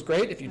teacher, this was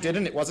great. If you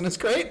didn't, it wasn't as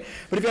great.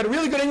 But if you had a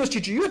really good English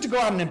teacher, you had to go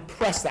out and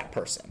impress that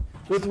person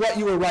with what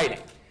you were writing,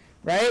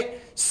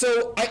 right?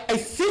 So I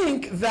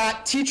think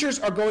that teachers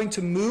are going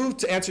to move,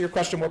 to answer your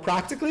question more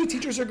practically,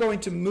 teachers are going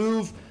to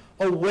move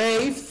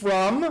away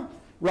from,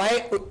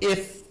 right,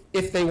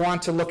 if they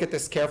want to look at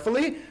this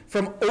carefully,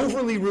 from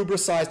overly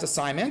rubricized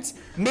assignments.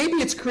 Maybe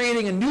it's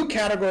creating a new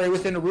category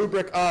within a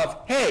rubric of,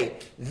 hey,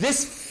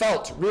 this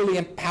felt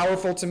really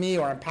powerful to me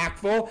or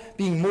impactful,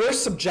 being more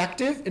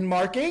subjective in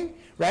marking,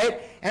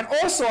 right? And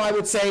also, I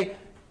would say,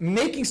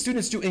 making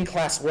students do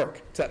in-class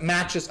work that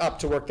matches up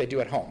to work they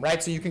do at home,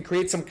 right? So you can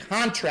create some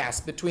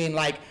contrast between,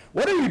 like,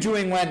 what are you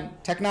doing when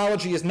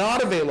technology is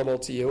not available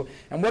to you,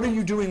 and what are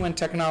you doing when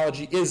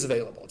technology is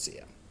available to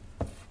you?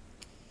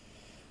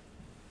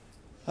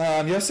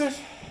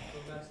 Yosef?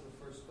 Going back to the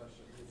first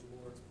question, it's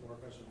more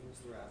question from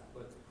Mr. Rath,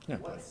 but Yeah,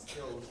 what please.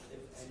 skills, if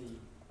any,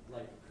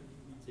 like, could you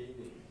be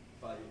gaining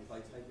by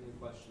typing a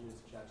question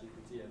into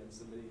ChatGPT and then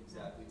submitting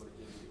exactly what it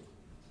gives you?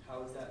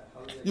 How is that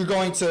You're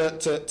going to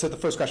the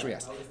first question we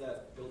asked. how is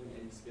that building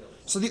any skills?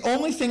 So the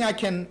only thing I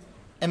can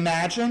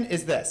imagine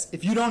is this.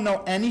 If you don't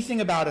know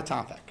anything about a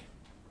topic,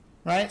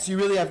 right? So you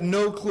really have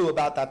no clue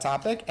about that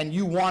topic, and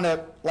you want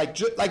to,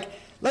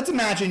 let's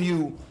imagine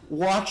you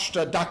watched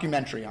a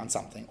documentary on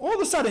something. All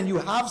of a sudden, you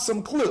have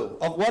some clue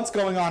of what's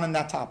going on in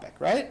that topic,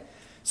 right?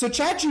 So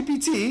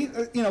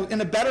ChatGPT,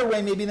 in a better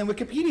way maybe than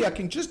Wikipedia,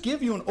 can just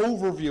give you an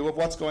overview of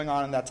what's going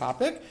on in that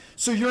topic.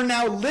 So you're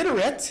now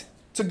literate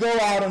to go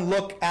out and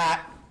look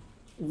at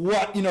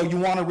what you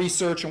want to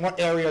research and what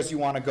areas you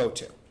want to go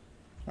to,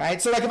 right?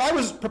 So like if I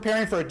was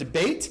preparing for a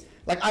debate,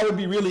 like I would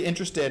be really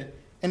interested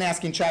in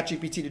asking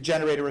ChatGPT to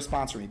generate a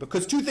response for me,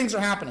 because two things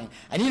are happening.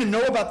 I need to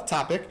know about the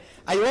topic.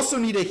 I also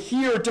need to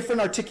hear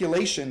different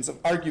articulations of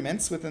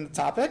arguments within the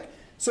topic,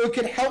 so it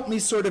could help me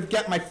sort of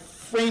get my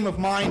frame of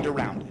mind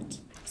around it.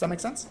 Does that make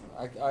sense?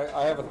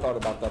 I have a thought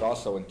about that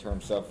also in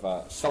terms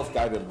of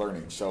self-guided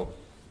learning. So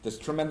there's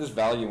tremendous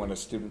value when a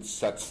student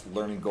sets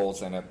learning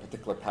goals and a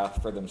particular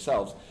path for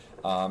themselves.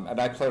 And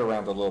I played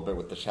around a little bit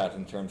with the chat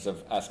in terms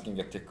of asking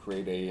it to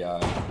create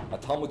a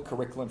Talmud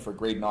curriculum for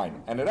grade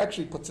 9. And it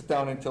actually puts it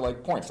down into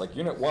like points. Like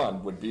Unit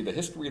 1 would be the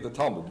history of the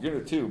Talmud.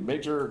 Unit 2,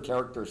 major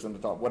characters in the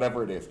Talmud,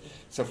 whatever it is.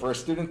 So for a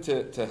student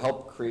to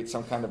help create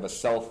some kind of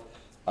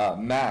a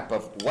map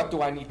of what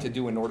do I need to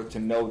do in order to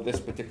know this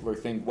particular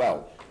thing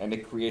well. And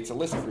it creates a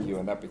list for you,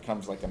 and that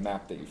becomes like a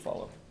map that you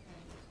follow.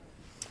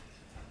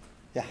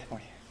 Yeah,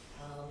 Maury.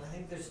 I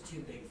think there's two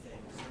big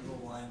things.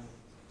 Number one,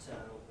 to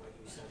what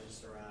you said,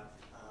 Mr. Rapp,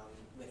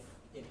 with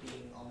it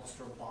being almost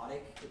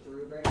robotic with the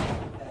rubric,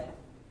 that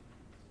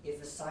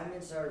if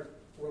assignments are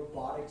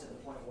robotic to the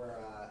point where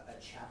a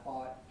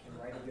chatbot can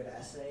write a good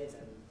essay,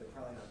 then they're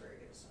probably not very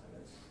good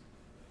assignments.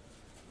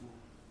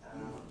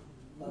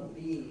 But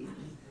B,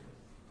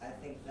 I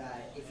think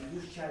that if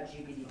you use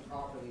ChatGPT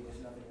properly,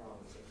 there's nothing wrong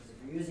with it. Because if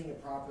you're using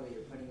it properly,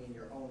 you're putting in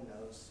your own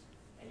notes,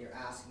 and you're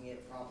asking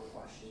it proper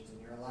questions, and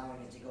you're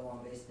allowing it to go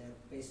on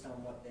based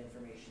on what the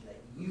information that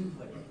you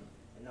put in,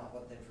 and not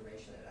what the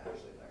information it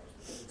actually learns.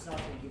 Because it's not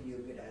going to give you a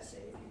good essay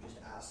if you just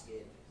ask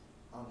it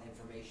on the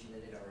information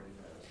that it already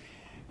knows.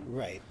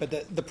 Right,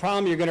 but the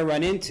problem you're going to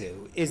run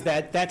into is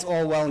that that's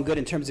all well and good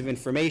in terms of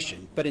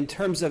information, but in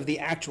terms of the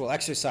actual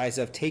exercise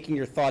of taking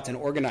your thoughts and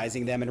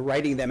organizing them and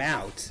writing them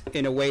out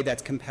in a way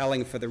that's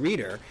compelling for the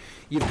reader,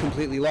 you've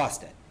completely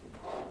lost it.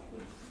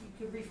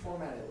 You could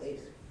reformat it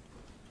later.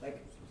 Like,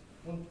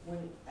 when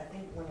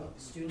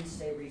students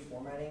say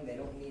reformatting, they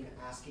don't mean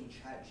asking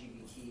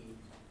ChatGPT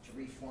to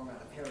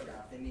reformat a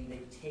paragraph. They mean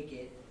they take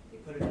it, they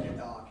put it in a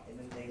doc, and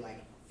then they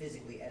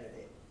physically edit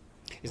it.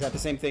 Is that the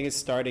same thing as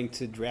starting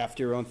to draft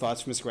your own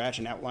thoughts from scratch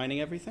and outlining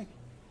everything?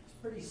 It's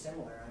pretty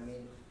similar. I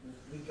mean,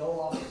 we go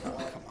off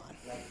of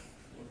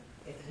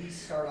if we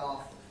start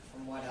off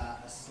from what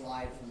a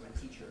slide from a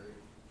teacher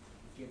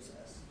gives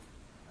us,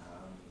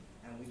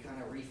 and we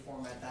kind of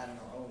reformat that in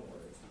our own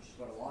words, which is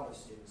what a lot of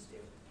students do.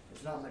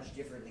 It's not much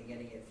different than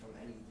getting it from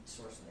any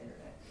source on the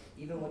internet.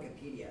 Even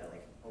Wikipedia,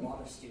 a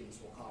lot of students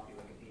will copy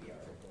Wikipedia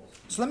articles.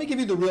 So let me give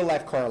you the real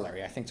life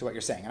corollary, I think, to what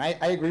you're saying. And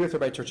I agree with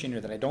Rabbi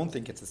Turchiner that I don't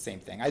think it's the same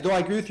thing. Though I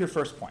agree with your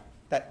first point,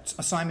 that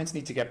assignments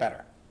need to get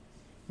better.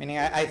 Meaning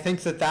I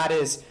think that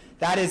is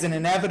an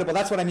inevitable,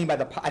 that's what I mean by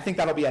I think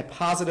that'll be a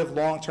positive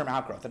long-term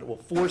outgrowth, that it will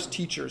force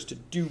teachers to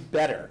do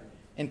better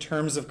in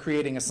terms of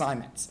creating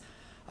assignments.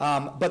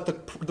 But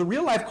the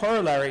real life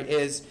corollary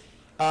is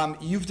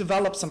you've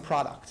developed some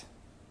product,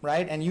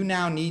 right? And you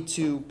now need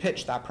to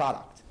pitch that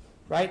product.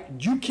 Right?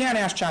 You can't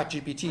ask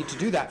ChatGPT to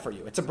do that for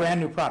you. It's a brand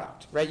new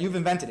product, right? You've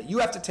invented it. You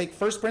have to take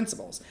first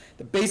principles,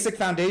 the basic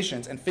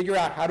foundations, and figure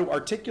out how to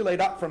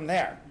articulate up from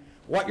there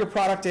what your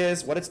product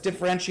is, what its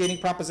differentiating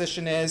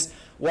proposition is,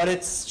 what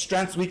its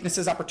strengths,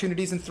 weaknesses,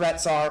 opportunities, and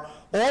threats are.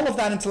 All of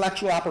that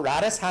intellectual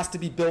apparatus has to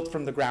be built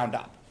from the ground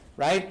up,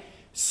 right?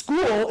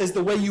 School is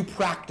the way you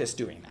practice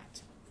doing that.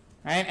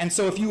 Right? And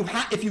so if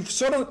you've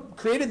sort of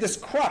created this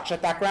crutch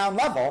at that ground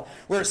level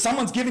where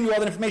someone's giving you all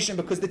the information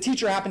because the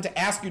teacher happened to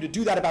ask you to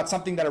do that about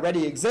something that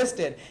already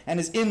existed and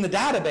is in the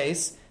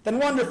database, then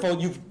wonderful,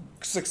 you've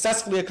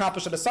successfully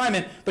accomplished an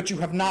assignment, but you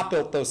have not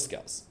built those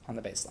skills on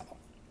the base level.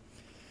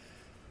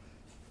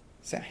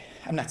 Sammy.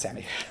 I'm not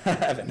Sammy.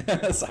 Evan.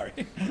 Sorry.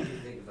 What do you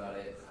think about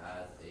it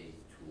as a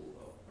tool,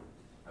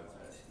 though,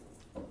 outside of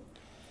school?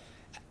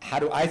 how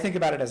do I think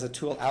about it as a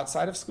tool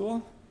outside of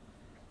school?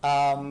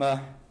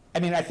 I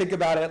mean, I think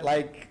about it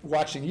like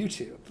watching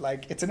YouTube.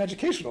 Like, it's an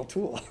educational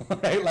tool,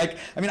 right? Like,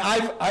 I mean,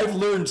 I've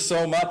learned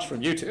so much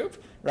from YouTube,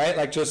 right?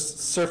 Like, just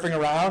surfing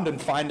around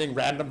and finding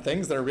random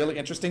things that are really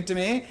interesting to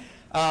me.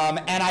 And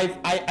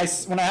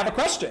when I have a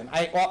question,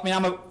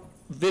 I'm a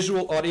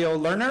visual audio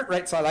learner,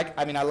 right? So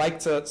I like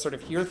to sort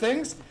of hear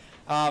things.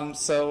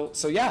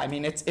 So yeah, I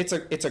mean,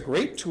 it's a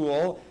great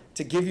tool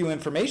to give you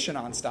information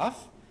on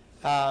stuff.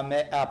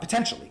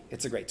 Potentially,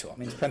 it's a great tool. I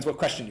mean, it depends what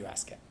question you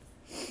ask it.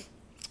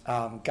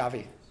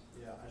 Gavi.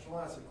 Yeah, I just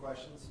want to ask a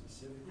question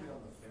specifically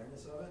on the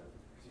fairness of it.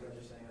 Because you guys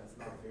are saying that it's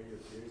not fair to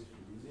your peers if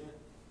you're using it.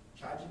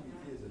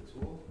 ChatGPT is a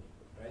tool,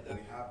 right, that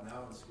we have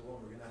now in school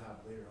and we're going to have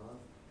later on.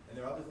 And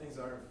there are other things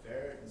that aren't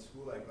fair in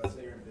school, like let's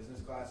say you're in business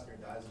class and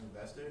your dad's an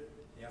investor,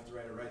 and you have to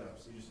write a write-up.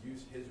 So you just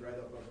use his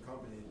write-up of the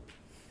company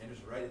and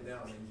just write it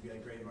down and you get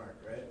a great mark,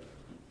 right?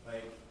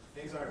 Like,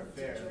 things aren't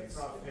fair. Like, it's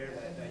not fair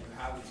that you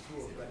have these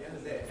tools. But at the end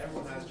of the day,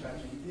 everyone has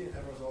ChatGPT and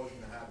everyone's always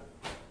going to have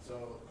it.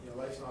 So,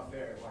 life's not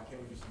fair. Why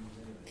can't we just use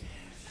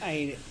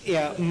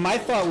anything? My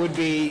thought would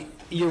be,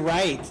 you're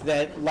right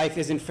that life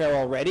isn't fair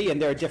already,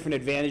 and there are different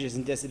advantages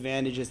and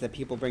disadvantages that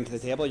people bring to the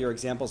table. Your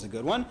example's a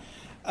good one.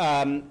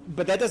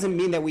 But that doesn't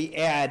mean that we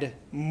add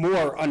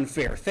more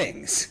unfair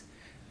things,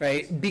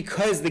 right?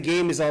 Because the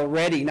game is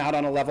already not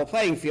on a level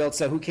playing field,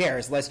 so who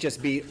cares? Let's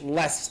just be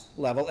less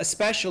level,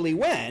 especially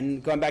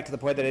when, going back to the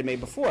point that I made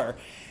before,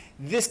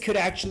 this could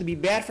actually be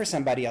bad for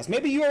somebody else.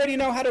 Maybe you already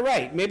know how to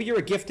write. Maybe you're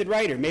a gifted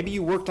writer. Maybe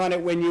you worked on it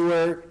when you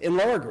were in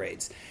lower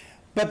grades.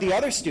 But the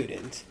other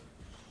student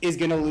is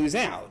going to lose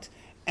out.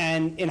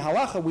 And in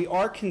halacha, we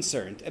are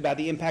concerned about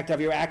the impact of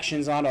your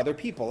actions on other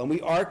people. And we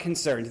are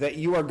concerned that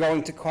you are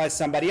going to cause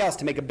somebody else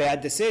to make a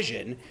bad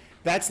decision.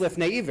 That's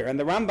lifnei iver. And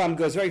the Rambam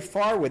goes very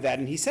far with that.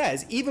 And he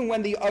says, even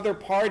when the other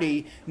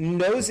party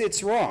knows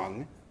it's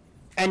wrong,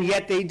 and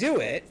yet they do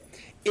it,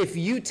 if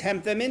you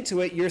tempt them into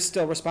it, you're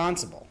still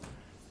responsible.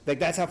 Like,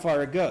 that's how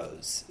far it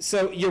goes.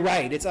 So you're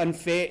right, it's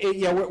unfair.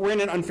 We're in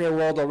an unfair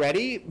world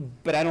already,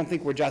 but I don't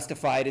think we're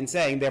justified in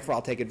saying, therefore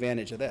I'll take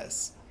advantage of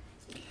this.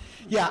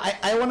 Yeah,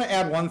 I want to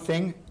add one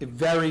thing,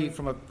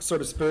 from a sort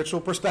of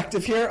spiritual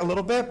perspective here a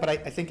little bit, but I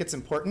think it's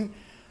important.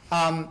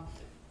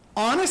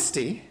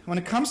 Honesty, when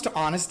it comes to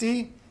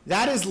honesty,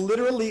 that is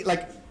literally,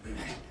 like,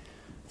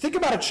 think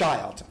about a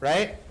child,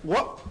 right?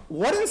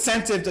 What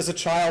incentive does a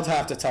child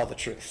have to tell the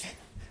truth?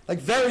 Like,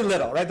 very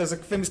little, right? There's a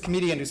famous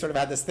comedian who sort of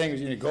had this thing,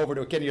 you go over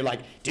to a kid and you're like,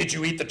 did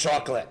you eat the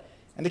chocolate?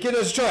 And the kid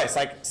has a choice,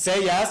 like,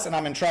 say yes and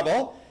I'm in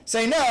trouble,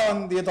 say no,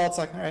 and the adult's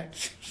like, all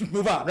right,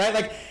 move on, right?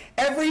 Like,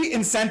 every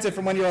incentive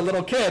from when you're a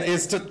little kid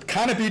is to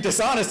kind of be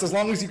dishonest as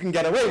long as you can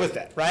get away with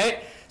it,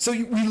 right? So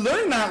we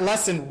learn that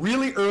lesson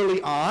really early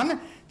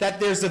on, that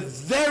there's a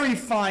very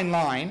fine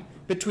line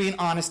between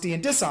honesty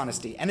and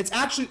dishonesty. And it's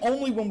actually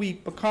only when we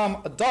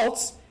become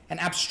adults and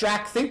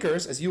abstract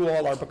thinkers, as you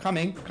all are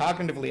becoming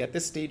cognitively at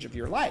this stage of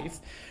your life,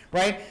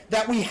 right,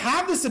 that we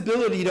have this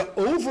ability to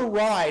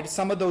override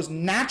some of those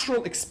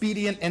natural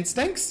expedient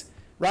instincts,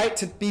 right,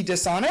 to be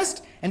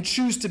dishonest and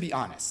choose to be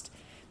honest.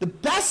 The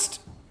best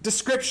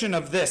description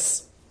of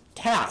this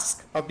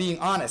task of being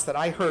honest that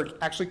I heard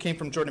actually came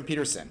from Jordan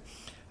Peterson.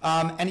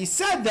 And he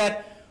said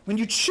that when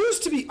you choose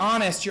to be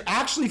honest, you're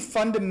actually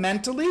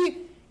fundamentally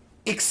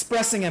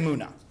expressing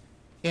emunah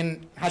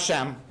in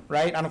Hashem,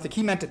 right? I don't think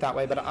he meant it that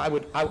way, but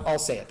I'll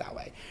say it that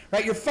way,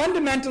 right? You're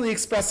fundamentally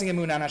expressing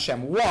emunah in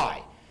Hashem.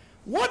 Why?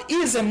 What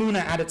is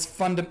emunah at its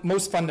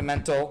most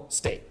fundamental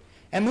state?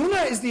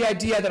 Emunah is the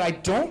idea that I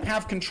don't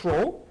have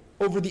control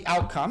over the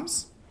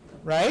outcomes,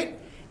 right?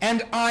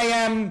 And I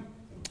am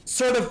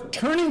sort of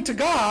turning to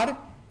God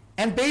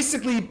and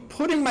basically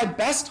putting my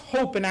best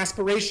hope and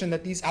aspiration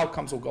that these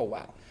outcomes will go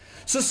well.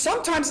 So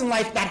sometimes in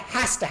life that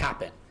has to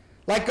happen.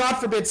 Like, God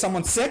forbid,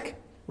 someone's sick,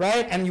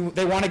 right? And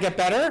they want to get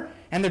better,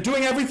 and they're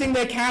doing everything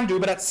they can do,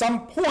 but at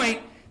some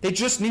point, they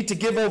just need to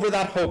give over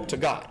that hope to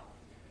God.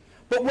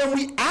 But when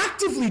we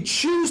actively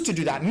choose to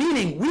do that,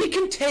 meaning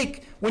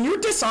when you're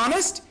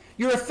dishonest,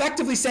 you're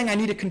effectively saying, I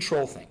need to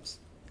control things.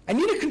 I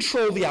need to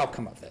control the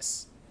outcome of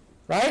this,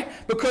 right?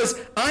 Because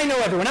I know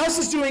everyone else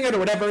is doing it or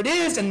whatever it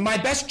is, and my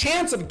best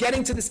chance of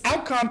getting to this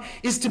outcome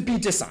is to be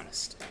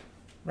dishonest,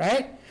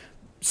 right?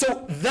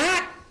 So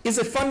that is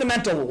a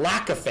fundamental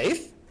lack of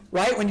faith,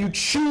 right? When you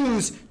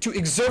choose to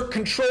exert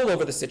control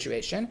over the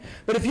situation.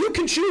 But if you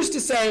can choose to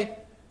say,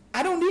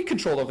 I don't need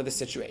control over the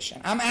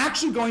situation. I'm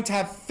actually going to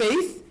have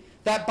faith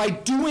that by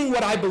doing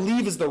what I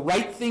believe is the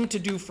right thing to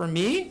do for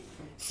me,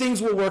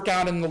 things will work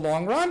out in the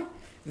long run,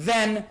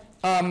 then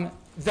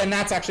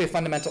that's actually a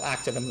fundamental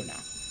act of emunah.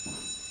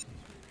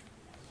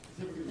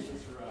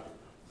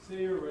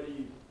 Say you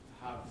already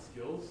have the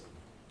skills,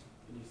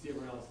 and you see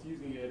everyone else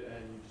using it,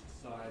 and you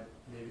just decide,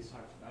 maybe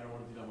I don't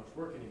want to do that much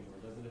work anymore.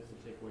 Doesn't it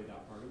take away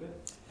that part of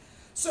it?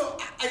 So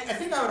I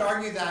think I would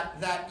argue that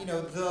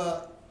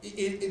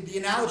the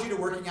analogy to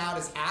working out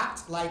is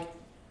apt. Like,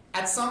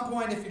 at some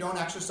point, if you don't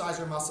exercise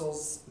your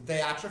muscles, they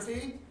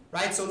atrophy,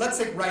 right? So let's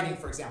take writing,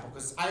 for example,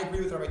 because I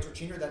agree with Rabbi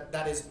Turchiner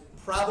that is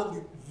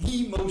probably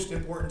the most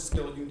important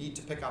skill you need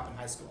to pick up in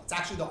high school. It's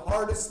actually the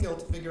hardest skill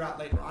to figure out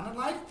later on in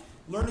life.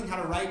 Learning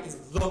how to write is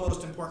the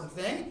most important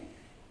thing.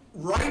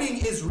 Writing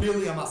is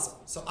really a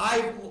muscle. So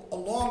I, a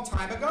long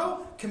time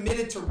ago,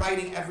 committed to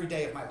writing every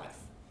day of my life.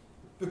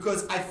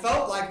 Because I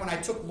felt like when I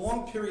took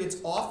long periods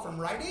off from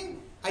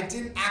writing, I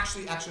didn't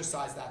actually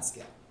exercise that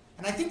skill.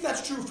 And I think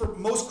that's true for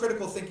most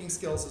critical thinking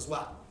skills as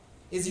well.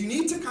 Is you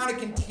need to kind of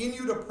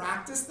continue to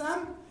practice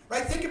them,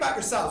 right? Think about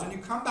yourselves when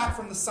you come back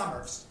from the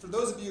summer. For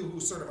those of you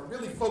who sort of are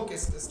really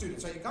focused as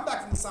students, right? You come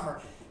back from the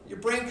summer, your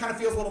brain kind of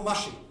feels a little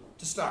mushy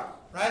to start,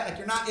 right? Like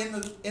you're not in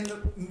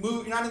the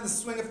mood, you're not in the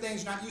swing of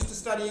things, you're not used to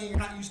studying, you're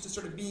not used to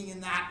sort of being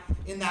in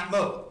that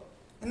mode.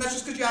 And that's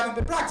just because you haven't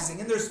been practicing.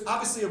 And there's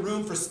obviously a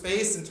room for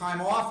space and time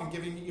off and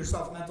giving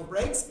yourself mental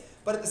breaks,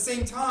 but at the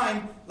same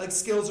time, like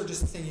skills are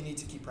just a thing you need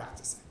to keep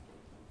practicing.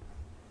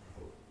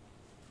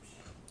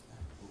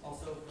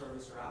 Also for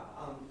Mr. Rapp,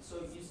 so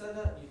you said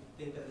that you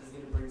think that this is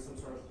going to bring some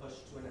sort of push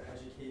to an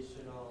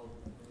educational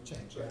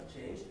change.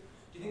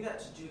 Do you think that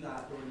to do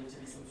that there would need to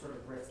be some sort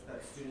of risk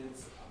that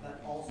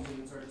all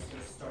students are just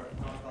going to start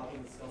not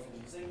developing the skills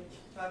and using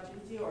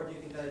ChatGPT, or do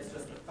you think that it's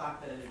just the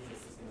fact that it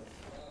exists is going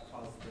to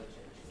cause the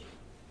change?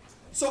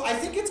 So I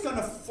think it's going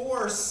to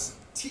force.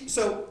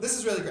 So this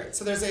is really great.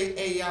 So there's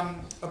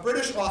a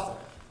British author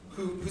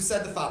who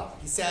said the following.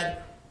 He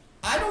said,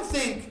 "I don't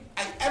think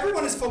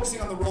everyone is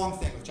focusing on the wrong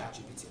thing with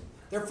ChatGPT.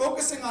 They're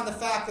focusing on the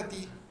fact that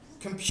the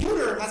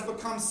computer has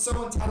become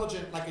so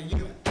intelligent like a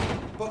human.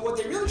 But what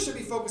they really should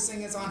be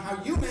focusing is on how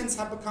humans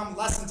have become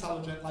less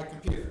intelligent like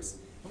computers."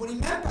 And what he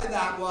meant by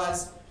that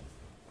was,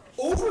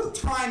 over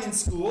time in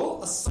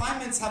school,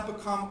 assignments have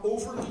become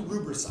overly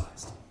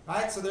rubricized,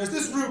 right? So there's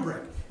this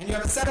rubric, and you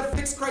have a set of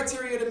fixed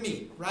criteria to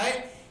meet,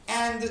 right?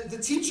 And the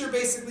teacher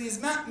basically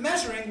is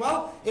measuring,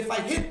 well, if I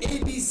hit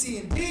A, B, C,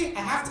 and D, I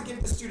have to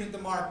give the student the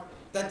mark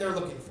that they're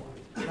looking for,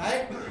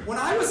 right? When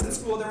I was in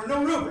school, there were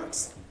no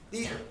rubrics.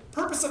 The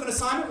purpose of an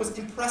assignment was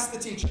impress the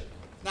teacher.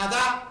 Now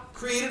that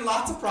created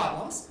lots of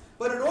problems,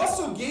 but it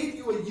also gave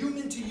you a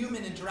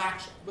human-to-human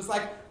interaction. It was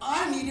like,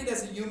 I needed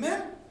as a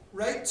human,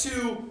 right,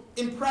 to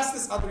impress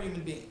this other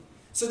human being.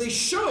 So they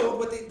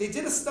showed, they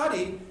did a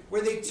study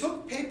where they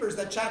took papers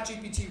that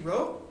ChatGPT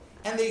wrote,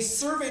 and they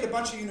surveyed a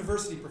bunch of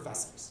university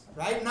professors,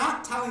 right?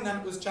 Not telling them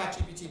it was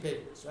ChatGPT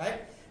papers,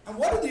 right? And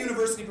what did the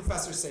university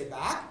professors say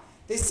back?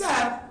 They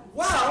said,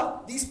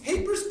 well, these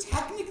papers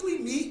technically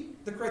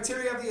meet the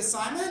criteria of the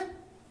assignment,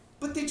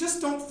 but they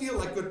just don't feel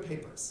like good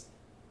papers,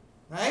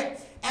 right?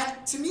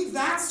 And to me,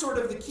 that's sort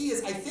of the key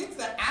is I think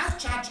that as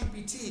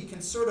ChatGPT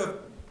can sort of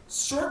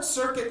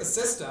short-circuit the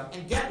system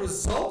and get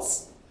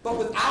results, but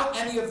without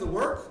any of the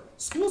work,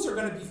 schools are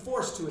going to be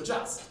forced to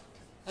adjust.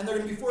 And they're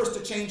going to be forced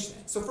to change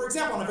things. So for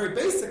example, on a very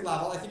basic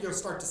level, I think you'll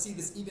start to see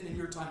this even in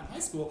your time in high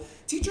school,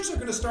 teachers are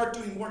going to start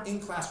doing more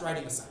in-class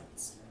writing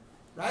assignments,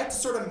 right? To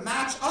sort of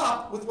match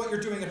up with what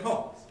you're doing at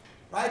home,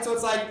 right? So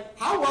it's like,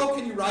 how well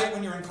can you write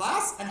when you're in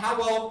class, and how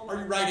well are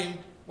you writing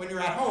when you're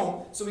at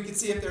home, so we can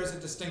see if there's a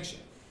distinction.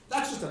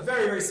 That's just a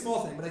very, very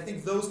small thing, but I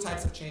think those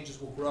types of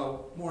changes will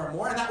grow more and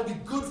more, and that will be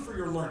good for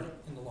your learning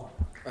in the long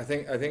run. I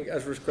think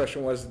Ezra's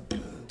question was,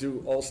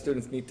 do all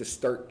students need to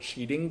start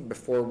cheating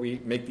before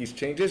we make these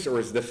changes, or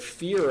is the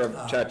fear of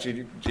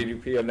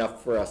ChatGPT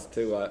enough for us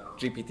to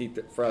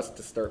for us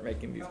to start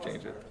making these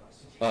changes?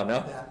 Oh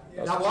no,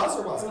 that was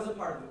or wasn't? It was a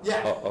part of it.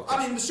 Yeah. Oh, okay.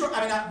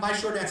 My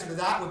short answer to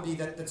that would be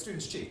that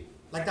students cheat.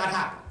 Like that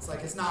happens.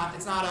 Like it's not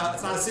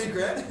a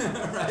secret,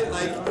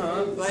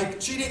 right? Like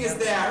cheating is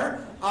there.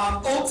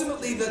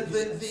 Ultimately,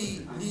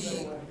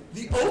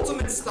 the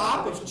ultimate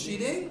stop of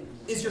cheating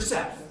is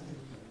yourself.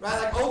 Right,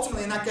 like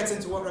ultimately, and that gets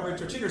into what Rabbi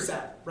Terchinger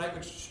said, right,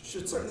 which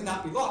should certainly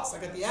not be lost.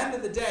 Like at the end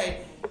of the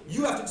day,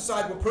 you have to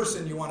decide what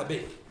person you want to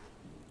be,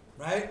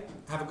 right?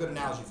 I have a good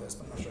analogy for this,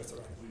 but I'm not sure it's the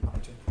right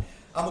opportunity.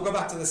 We'll go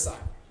back to this side.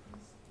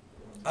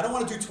 I don't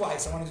want to do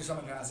twice. I want to do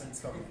something else.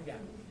 Yeah.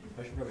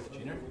 Question for Rabbi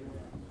Terchinger.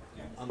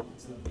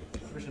 So the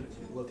question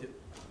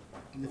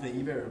if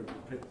either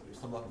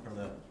some luck from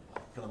the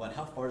one,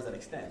 how far does that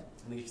extend?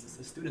 I mean,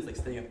 the student's like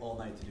staying up all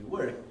night to do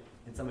work.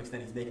 In some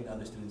extent, he's making the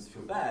other students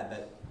feel bad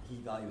that he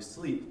values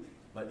sleep,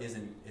 but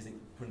isn't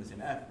putting the same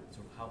effort.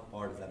 So how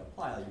far does that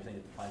apply? Like you're saying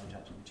it applies to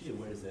ChatGPT,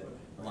 where is the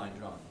line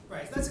drawn?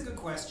 Right, that's a good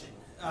question.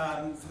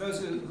 For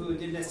those who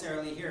didn't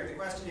necessarily hear it, the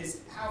question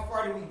is, how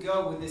far do we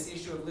go with this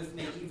issue of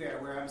Lifnei Iver,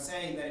 where I'm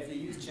saying that if you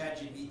use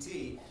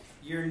ChatGPT,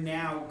 you're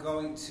now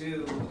going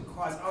to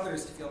cause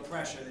others to feel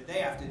pressure that they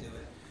have to do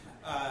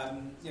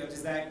it.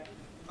 Does that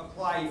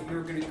apply if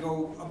you're going to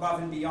go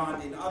above and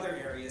beyond in other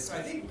areas? So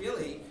I think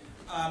really,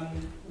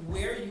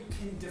 where you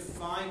can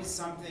define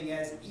something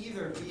as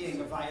either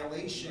being a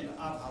violation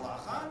of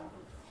halacha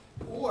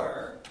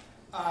or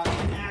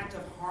an act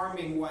of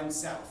harming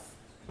oneself.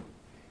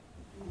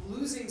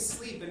 Losing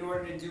sleep in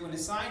order to do an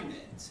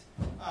assignment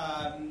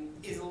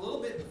is a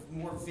little bit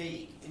more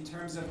vague in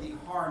terms of the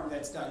harm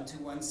that's done to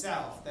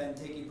oneself than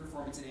taking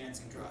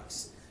performance-enhancing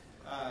drugs.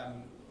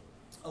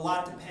 A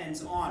lot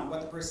depends on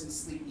what the person's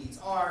sleep needs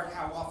are,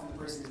 how often the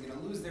person is going to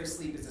lose their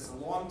sleep. Is this a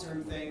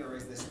long-term thing, or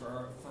is this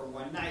for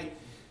one night?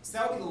 So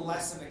that would be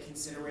less of a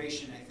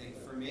consideration, I think,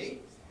 for me.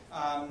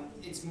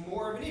 It's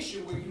more of an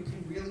issue where you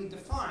can really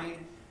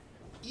define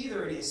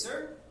either an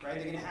ISR, right?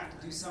 They're going to have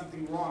to do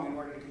something wrong in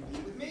order to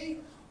compete with me,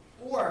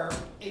 or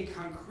a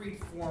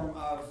concrete form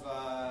of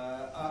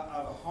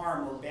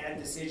harm or bad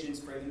decisions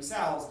for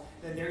themselves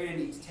that they're going to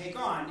need to take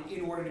on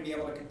in order to be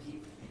able to compete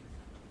with me.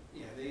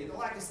 Yeah, the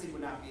lack of sleep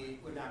would not be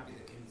where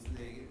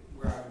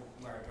I would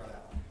draw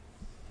that line.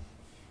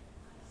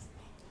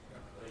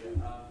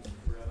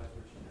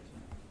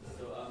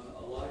 So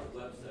a lot of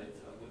websites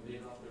would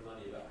make off their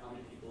money about how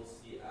many people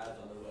see ads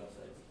on their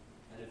websites,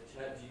 and if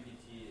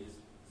ChatGPT is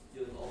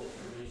stealing all the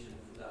information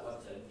from that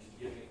website and just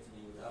giving it to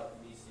me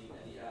without me seeing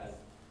any ads,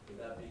 would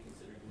that be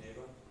considered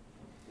Geneva?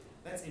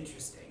 That's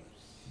interesting.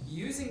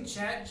 Using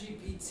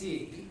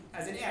ChatGPT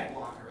as an ad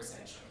blocker,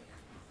 essentially,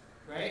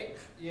 right?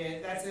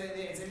 Yeah,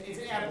 it's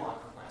an ad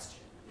blocker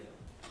question. Yeah.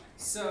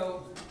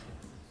 So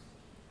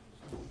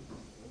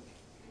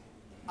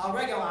I'll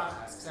regular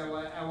because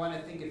I want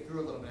to think it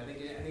through a little bit. I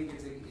think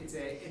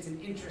it's an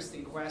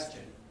interesting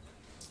question.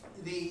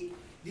 The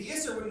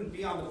ISR wouldn't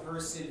be on the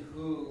person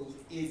who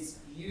is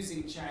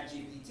using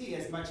ChatGPT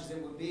as much as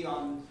it would be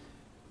on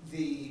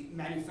the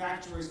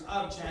manufacturers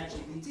of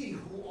ChatGPT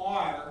who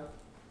are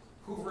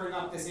hoovering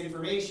up this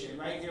information,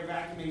 right? They're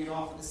vacuuming it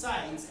off of the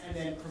sites and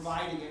then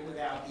providing it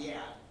without the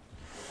ad.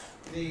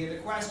 The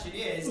question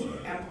is,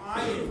 am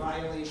I in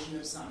violation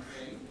of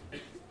something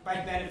by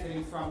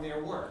benefiting from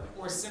their work?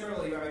 Or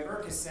similarly, Rabbi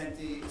Berkus sent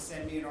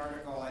me an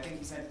article, I think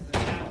he sent it to the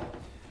panel,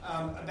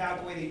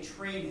 about the way they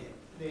train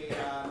it,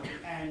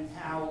 and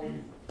how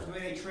the way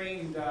they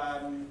trained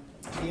the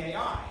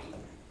AI.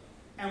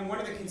 And one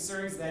of the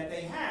concerns that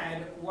they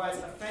had was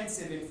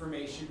offensive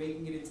information,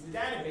 making it into the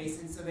database,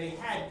 and so they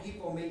had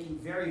people making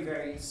very,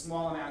 very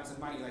small amounts of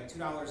money, like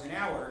 $2 an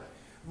hour,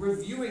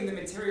 reviewing the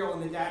material in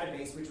the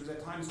database, which was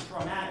at times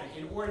traumatic,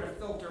 in order to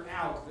filter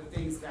out the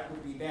things that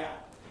would be bad.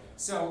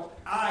 So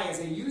I, as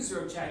a user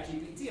of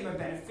ChatGPT, am a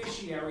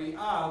beneficiary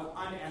of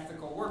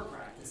unethical work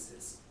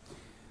practices.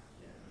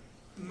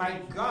 My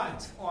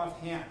gut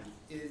offhand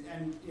is,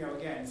 and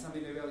again,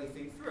 something to really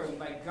think through,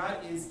 my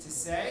gut is to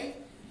say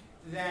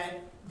that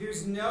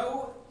there's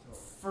no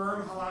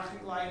firm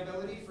halachic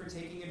liability for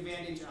taking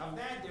advantage of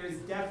that. There is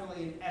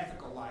definitely an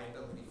ethical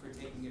liability for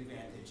taking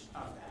advantage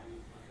of that.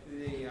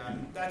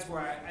 That's where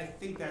I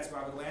think that's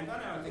where I would land on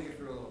it. I would think it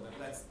through a little bit.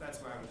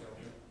 That's where I would go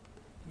with it.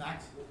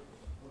 Max?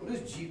 What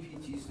does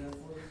GPT stand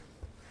for?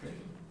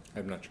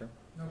 I'm not sure.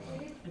 No.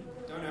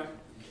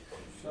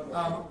 Don't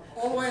know.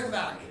 All the way in the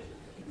back.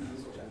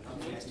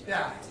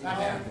 Yeah. So,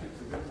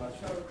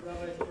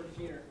 Rabbi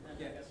Georginer,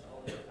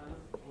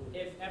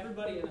 if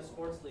everybody in a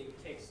sports league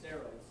takes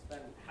steroids, then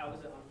how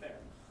is it unfair?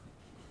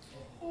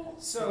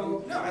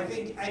 So no, I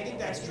think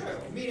that's true.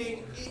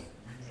 Meaning,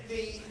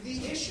 the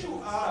issue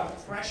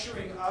of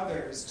pressuring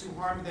others to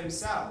harm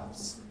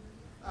themselves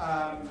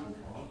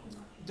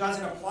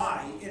doesn't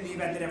apply in the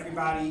event that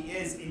everybody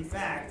is, in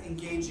fact,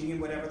 engaging in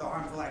whatever the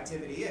harmful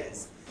activity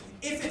is.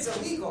 If it's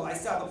illegal, I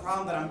still have the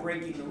problem that I'm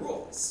breaking the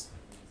rules.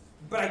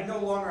 But I no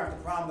longer have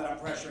the problem that I'm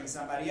pressuring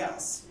somebody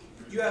else.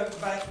 You have,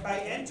 by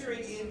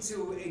entering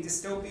into a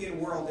dystopian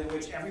world in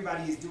which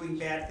everybody is doing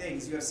bad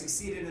things, you have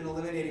succeeded in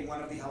eliminating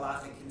one of the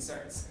halachic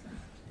concerns.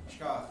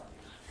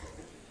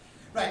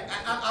 Right.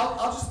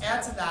 I'll just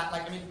add to that.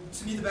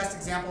 To me, the best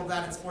example of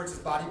that in sports is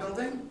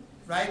bodybuilding.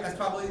 Right. That's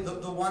probably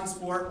the one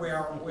sport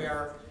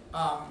where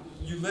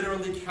you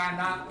literally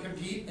cannot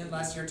compete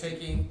unless you're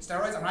taking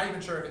steroids. I'm not even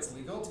sure if it's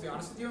legal, to be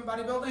honest with you, in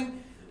bodybuilding.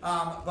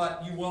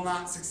 But you will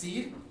not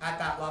succeed at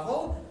that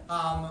level.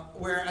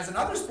 Whereas in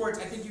other sports,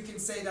 I think you can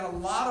say that a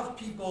lot of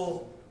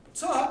people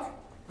took,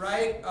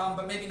 right?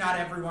 But maybe not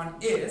everyone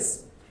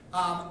is.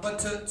 But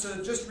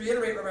to just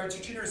reiterate what Rabbi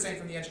Tzurchiner is saying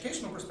from the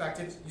educational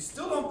perspective, you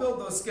still don't build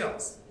those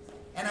skills.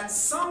 And at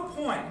some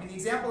point, the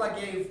example I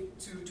gave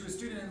to a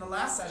student in the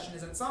last session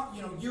is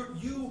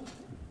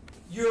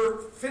you're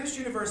finished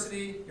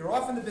university, you're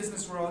off in the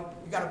business world,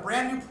 you got a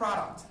brand new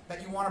product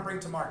that you want to bring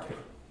to market,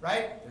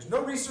 right? There's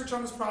no research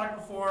on this product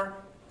before,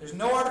 there's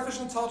no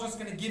artificial intelligence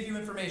going to give you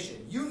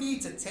information. You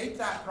need to take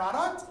that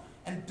product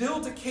and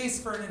build a case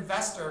for an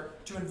investor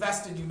to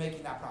invest in you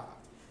making that product.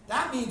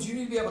 That means you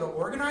need to be able to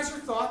organize your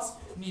thoughts,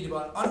 you need to be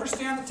able to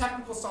understand the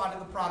technical side of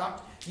the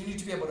product, you need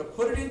to be able to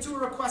put it into a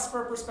request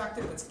for a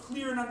perspective that's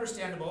clear and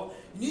understandable,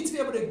 you need to be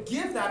able to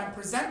give that and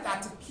present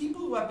that to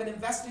people who have been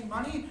investing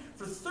money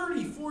for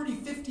 30, 40,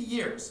 50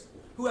 years,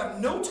 who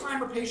have no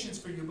time or patience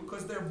for you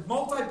because they're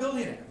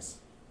multi-billionaires,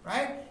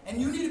 right?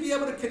 And you need to be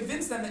able to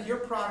convince them that your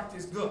product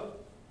is good.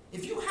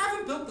 If you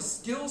haven't built the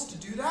skills to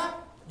do that,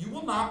 you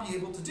will not be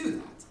able to do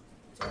that.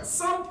 So at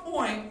some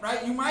point,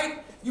 right, you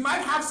might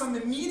have some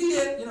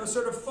immediate,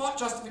 sort of thought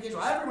justification.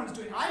 Well, everyone's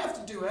doing it, I have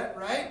to do it,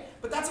 right?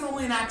 But that's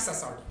only an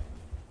access argument.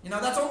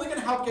 That's only going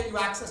to help get you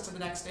access to the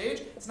next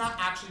stage. It's not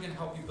actually going to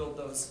help you build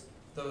those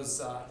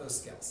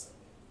skills.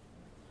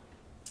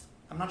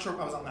 I'm not sure if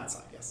I was on that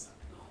side. Yes.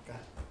 Go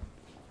ahead.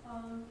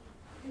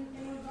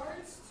 In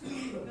regards to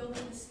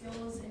building the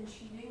skills in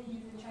cheating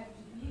using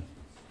ChatGPT,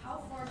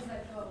 how far does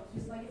that go?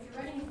 Because if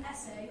you're writing an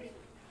essay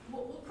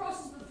what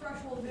crosses the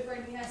threshold of it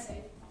writing an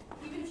essay?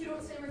 Even if you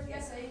don't say write the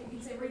essay, you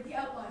can say write the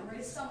outline, write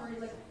a summary,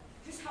 like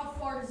just how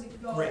far does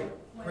it go?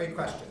 Great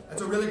question.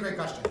 That's a really great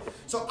question.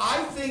 So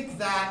I think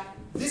that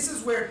this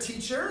is where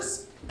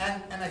teachers,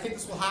 and I think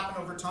this will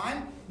happen over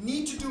time,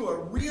 need to do a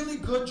really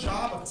good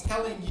job of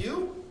telling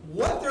you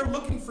what they're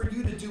looking for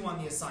you to do on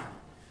the assignment.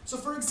 So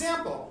for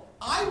example,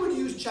 I would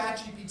use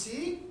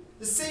ChatGPT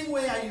the same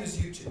way I use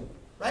YouTube,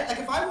 right? Like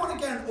if I want to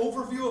get an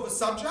overview of a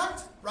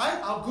subject, right,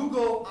 I'll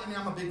Google,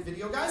 I'm a big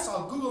video guy, so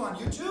I'll Google on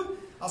YouTube,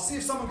 I'll see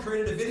if someone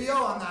created a video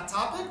on that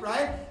topic,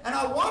 right? And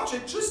I'll watch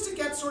it just to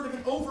get sort of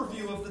an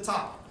overview of the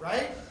topic,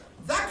 right?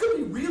 That could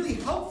be really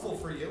helpful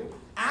for you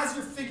as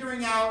you're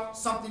figuring out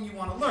something you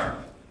want to learn.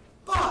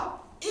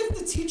 But if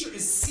the teacher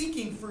is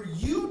seeking for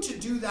you to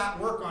do that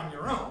work on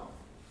your own,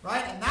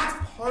 right? And that's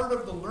part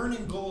of the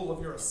learning goal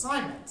of your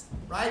assignment,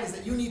 right? Is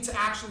that you need to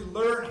actually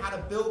learn how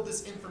to build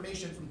this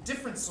information from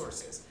different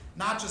sources,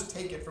 not just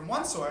take it from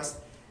one source.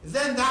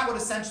 Then that would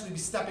essentially be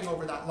stepping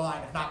over that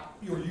line, if not,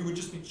 you would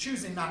just be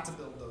choosing not to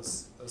build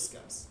those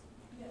skills.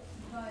 Yeah,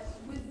 but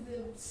with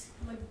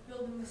the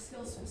building the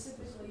skills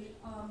specifically,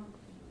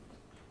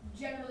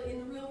 generally in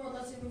the real world,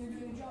 let's say when you're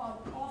doing a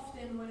job,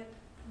 often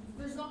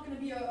there's not going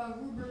to be a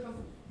rubric of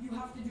you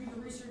have to do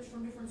the research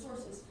from different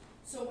sources.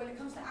 So when it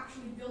comes to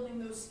actually building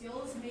those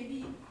skills,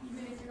 maybe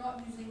even if you're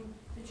not using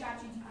the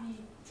ChatGPT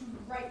to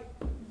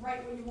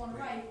write what you want to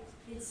write,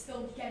 it's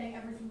still getting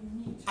everything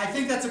you need. I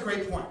think that's a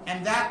great point,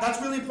 and that's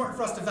really important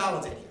for us to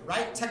validate here,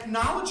 right?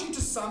 Technology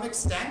to some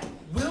extent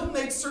will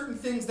make certain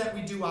things that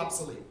we do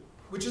obsolete,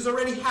 which it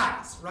already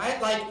has,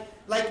 right?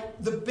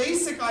 Like the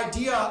basic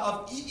idea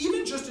of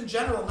even just in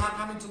general not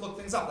having to look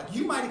things up. Like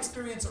you might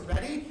experience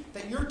already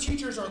that your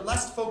teachers are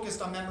less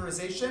focused on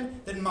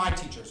memorization than my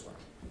teachers were.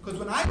 Because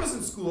when I was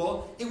in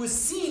school, it was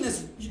seen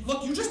as,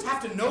 look, you just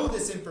have to know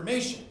this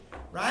information,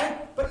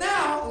 right? But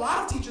now, a lot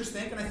of teachers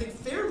think, and I think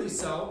fairly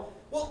so,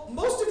 well,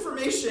 most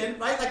information,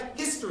 right, like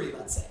history,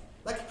 let's say.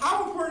 Like,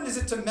 how important is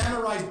it to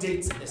memorize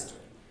dates in history?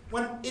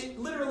 When it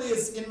literally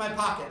is in my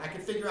pocket. I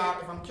can figure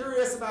out, if I'm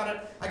curious about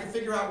it, I can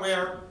figure out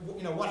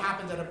what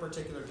happened at a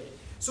particular date.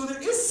 So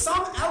there is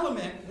some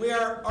element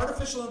where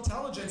artificial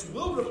intelligence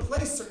will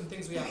replace certain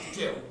things we have to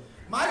do.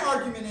 My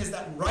argument is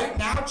that right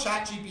now,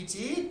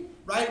 ChatGPT,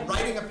 right,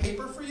 writing a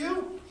paper for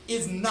you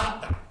is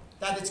not that.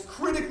 That it's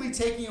critically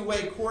taking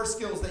away core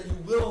skills that you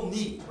will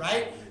need,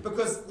 right?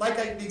 Because like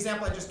the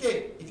example I just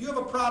gave, if you have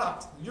a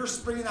product, you're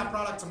bringing that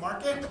product to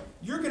market,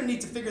 you're going to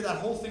need to figure that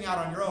whole thing out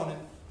on your own. And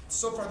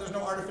so far, there's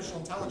no artificial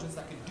intelligence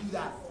that can do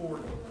that for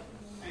you.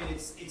 I mean,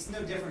 it's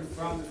no different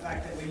from the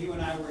fact that when you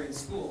and I were in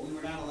school, we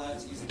were not allowed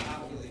to use a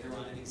calculator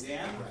on an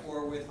exam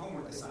or with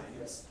homework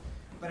assignments.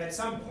 But at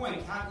some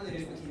point,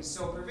 calculators became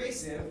so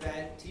pervasive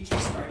that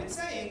teachers started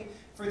saying,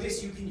 for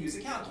this you can use a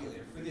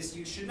calculator, for this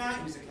you should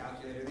not use a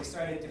calculator. They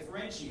started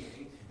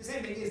differentiating. The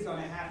same thing is going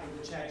to happen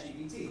with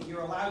ChatGPT. You're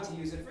allowed to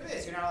use it for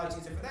this, you're not allowed to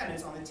use it for that, and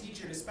it's on the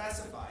teacher to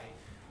specify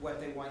what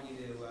they want you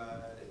to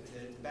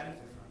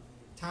benefit from.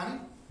 Tani?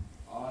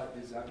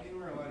 Does that mean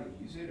we're allowed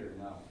to use it or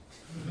no?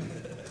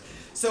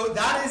 So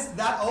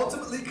that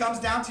ultimately comes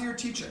down to your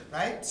teacher,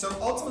 right? So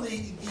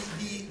ultimately,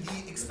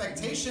 the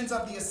expectations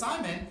of the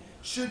assignment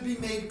should be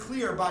made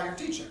clear by your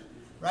teacher,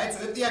 right?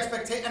 So if the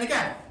expectation, and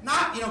again,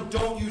 not,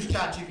 don't use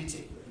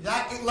ChatGPT.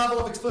 That level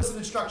of explicit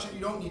instruction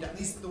you don't need, at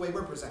least the way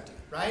we're presenting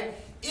it, right?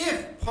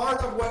 If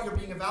part of what you're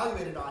being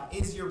evaluated on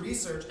is your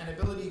research and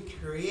ability to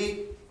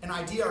create an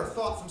idea or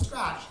thought from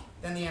scratch,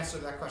 then the answer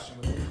to that question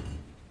would be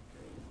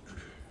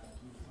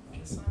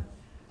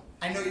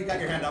I know you've got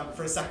your hand up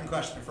for a second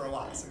question for a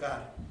while, so go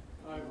ahead.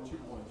 I have 2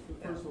 points.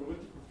 The first one, with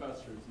the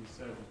professors, you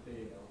said that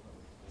they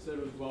said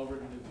it was well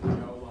written into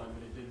the outline,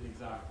 but it didn't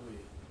exactly.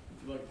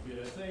 If you'd like to be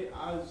an essay,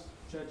 as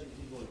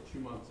ChatGPT is like 2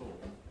 months old,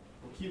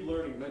 we'll keep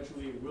learning.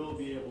 Eventually, it will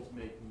be able to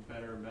make them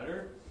better and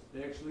better.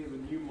 They actually have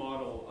a new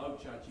model of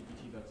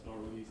ChatGPT that's not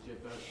released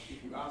yet. That if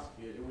you ask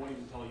it, it won't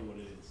even tell you what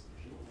it is.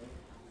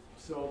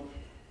 So,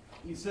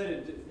 you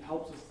said it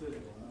helps us to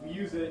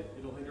use it.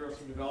 It'll hinder us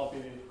from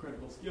developing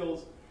critical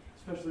skills.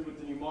 Especially with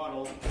the new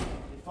model,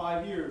 in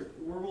 5 years,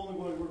 we're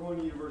going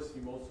to university,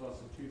 most of us,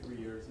 in 2-3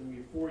 years, and we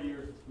have 4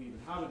 years until we even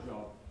have a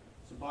job.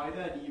 So by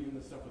then, even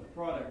the stuff with the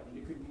product,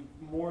 it could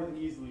more than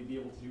easily be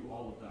able to do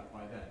all of that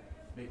by then,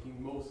 making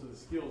most of the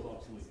skills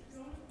obsolete.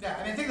 Yeah,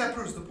 I think that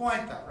proves the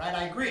point, though, right?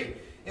 I agree.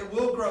 It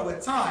will grow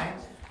with time,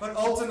 but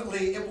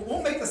ultimately, it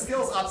won't make the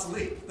skills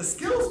obsolete. The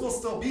skills will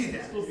still be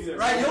there,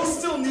 right? You'll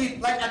still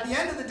need, like at the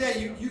end of the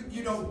day,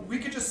 we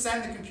could just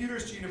send the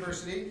computers to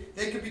university.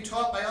 They could be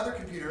taught by other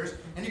computers,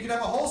 and you could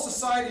have a whole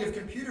society of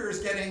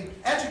computers getting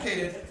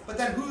educated. But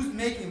then, who's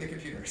making the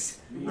computers,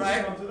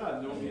 right? Come to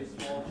that, there'll be a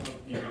small chunk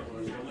of people who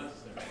are still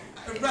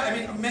necessary.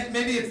 Right. I mean,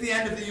 maybe it's the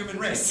end of the human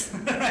race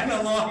in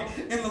the long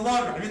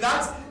run. I mean,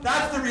 that's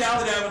the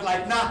reality I would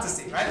like not to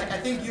see, right? Like, I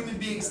think human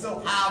beings still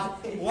have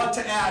what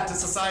to add to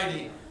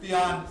society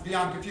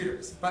beyond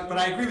computers. But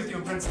I agree with you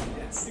in principle,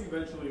 yes. I think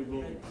eventually it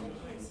will be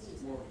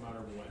more of a matter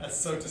of when. That's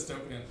so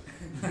dystopian.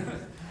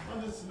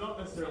 Not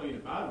necessarily in a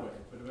bad way,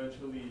 but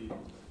eventually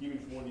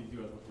humans won't need to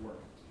do as much work.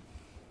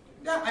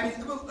 Yeah, I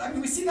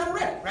mean, we see that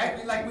already, right?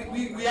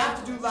 We have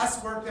to do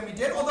less work than we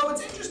did. Although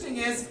what's interesting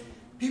is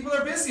people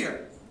are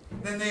busier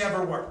than they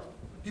ever were.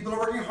 People are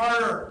working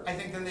harder, I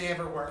think, than they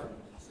ever were.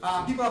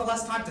 People have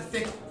less time to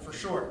think, for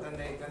sure, than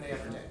they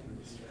ever did.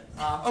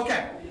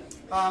 Okay,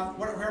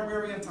 where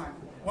are we in time?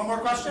 One more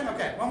question?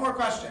 Okay, one more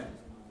question.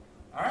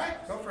 All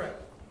right, go for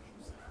it.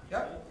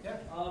 Yep, yeah.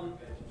 Do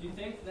you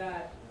think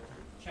that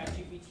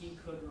ChatGPT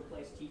could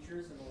replace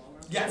teachers in the long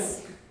run?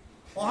 Yes.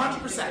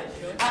 100%.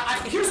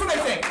 Here's what I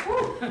think.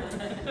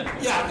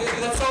 Yeah,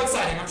 that's so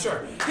exciting, I'm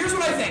sure. Here's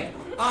what I think.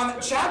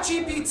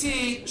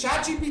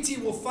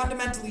 ChatGPT will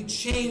fundamentally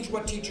change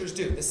what teachers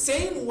do. The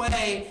same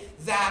way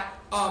that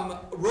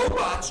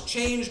robots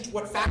changed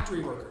what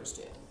factory workers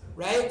did,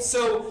 right?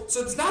 So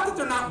it's not that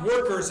they're not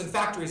workers in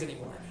factories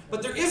anymore,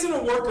 but there isn't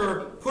a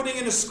worker putting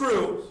in a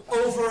screw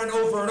over and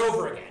over and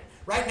over again.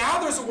 Right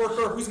now there's a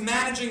worker who's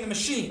managing the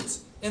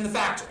machines in the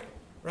factory.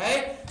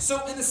 Right?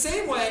 So in the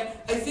same way,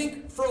 I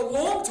think for a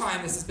long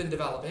time this has been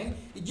developing.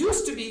 It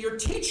used to be your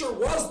teacher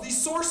was the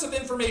source of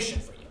information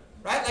for you.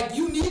 Right? Like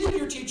you needed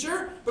your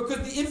teacher because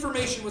the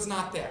information was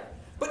not there.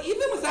 But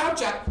even without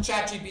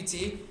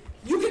ChatGPT,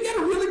 you can get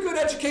a really good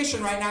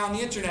education right now on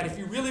the internet if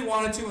you really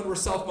wanted to and were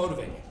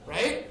self-motivated.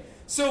 Right?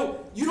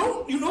 So you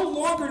no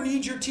longer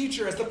need your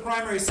teacher as the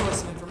primary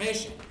source of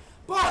information.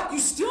 But you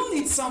still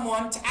need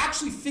someone to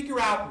actually figure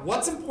out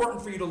what's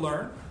important for you to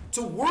learn,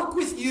 to work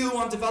with you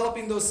on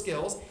developing those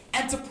skills,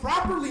 and to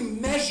properly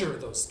measure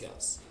those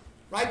skills,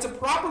 right? To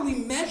properly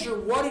measure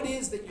what it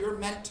is that you're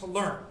meant to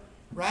learn,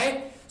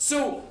 right?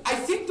 So I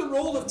think the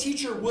role of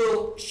teacher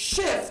will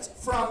shift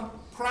from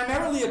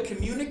primarily a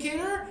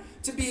communicator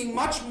to being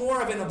much more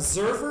of an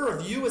observer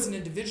of you as an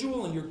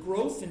individual and your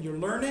growth and your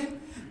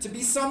learning, to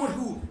be someone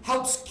who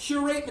helps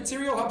curate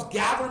material, helps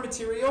gather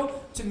material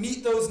to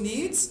meet those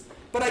needs.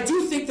 But I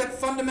do think that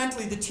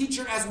fundamentally the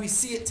teacher as we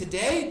see it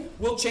today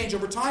will change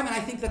over time, and I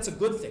think that's a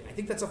good thing. I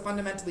think that's a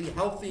fundamentally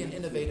healthy and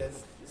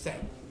innovative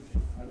thing.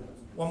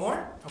 One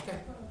more? Okay.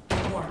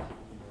 One more.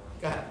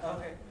 Go ahead.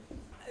 Okay.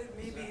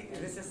 Maybe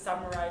this is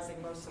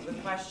summarizing most of the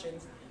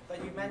questions,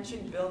 but you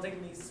mentioned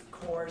building these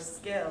core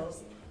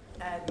skills,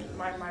 and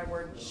my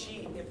word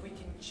cheat, if we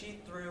can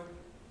cheat through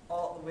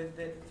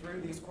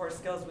through these core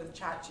skills with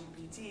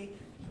ChatGPT,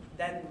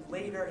 then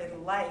later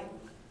in life,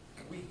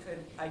 we could,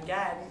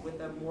 again,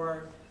 with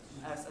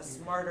a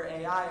smarter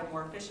AI, a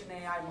more efficient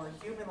AI, more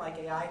human-like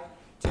AI,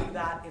 do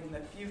that in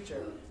the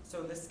future.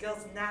 So the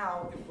skills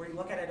now, if we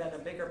look at it at a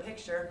bigger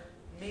picture,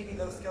 maybe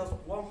those skills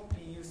won't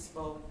be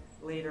useful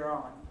later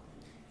on.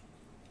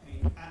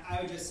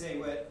 I would just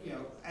say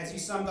as you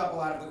summed up a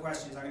lot of the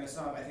questions, I'm going to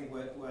sum up, I think,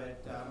 what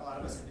a lot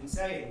of us have been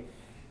saying,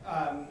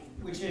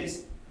 which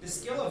is the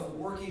skill of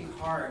working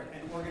hard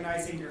and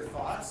organizing your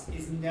thoughts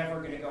is never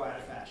going to go out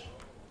of fashion.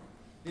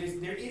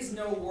 There is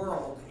no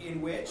world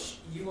in which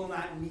you will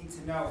not need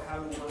to know how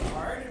to work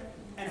hard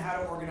and how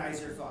to organize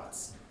your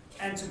thoughts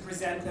and to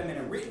present them in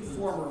a written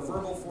form or a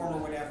verbal form or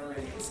whatever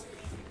it is.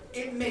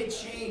 It may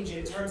change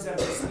in terms of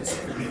a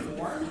specific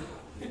form,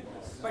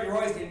 but you're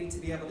always going to need to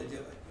be able to do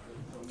it.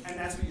 And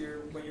that's what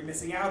you're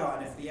missing out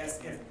on if an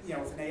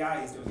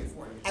AI is doing it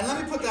for you. And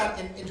let me put that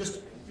in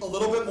just a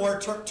little bit more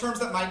terms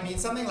that might mean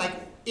something. Like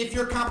if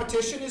your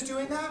competition is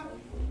doing that,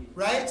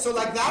 right? So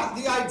like that,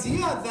 the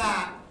idea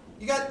that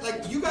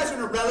you guys are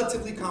in a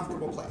relatively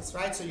comfortable place,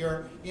 right? So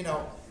you're,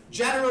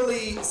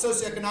 generally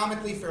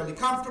socioeconomically fairly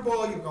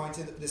comfortable. You're going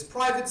to this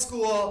private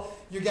school.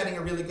 You're getting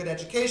a really good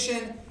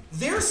education.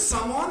 There's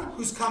someone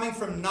who's coming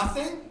from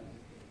nothing,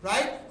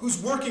 right?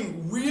 Who's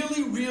working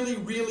really, really,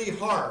 really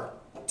hard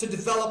to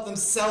develop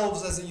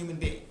themselves as a human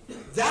being.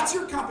 That's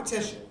your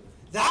competition.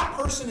 That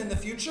person in the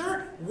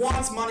future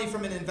wants money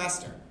from an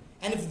investor.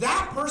 And if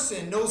that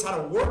person knows how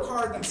to work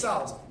hard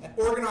themselves and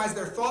organize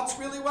their thoughts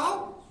really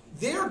well,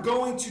 they're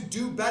going to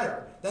do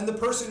better than the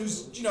person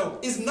who's,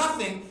 is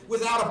nothing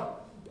without an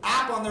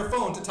app on their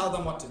phone to tell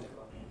them what to do.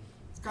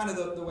 It's kind of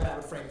the way I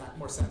would frame that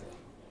more simply.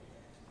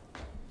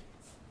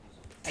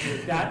 And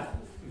with that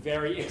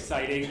very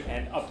exciting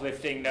and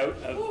uplifting note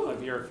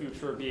of your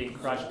future being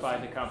crushed by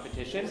the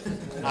competition,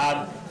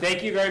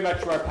 thank you very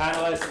much to our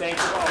panelists. Thank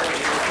you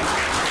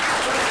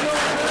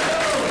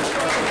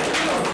all.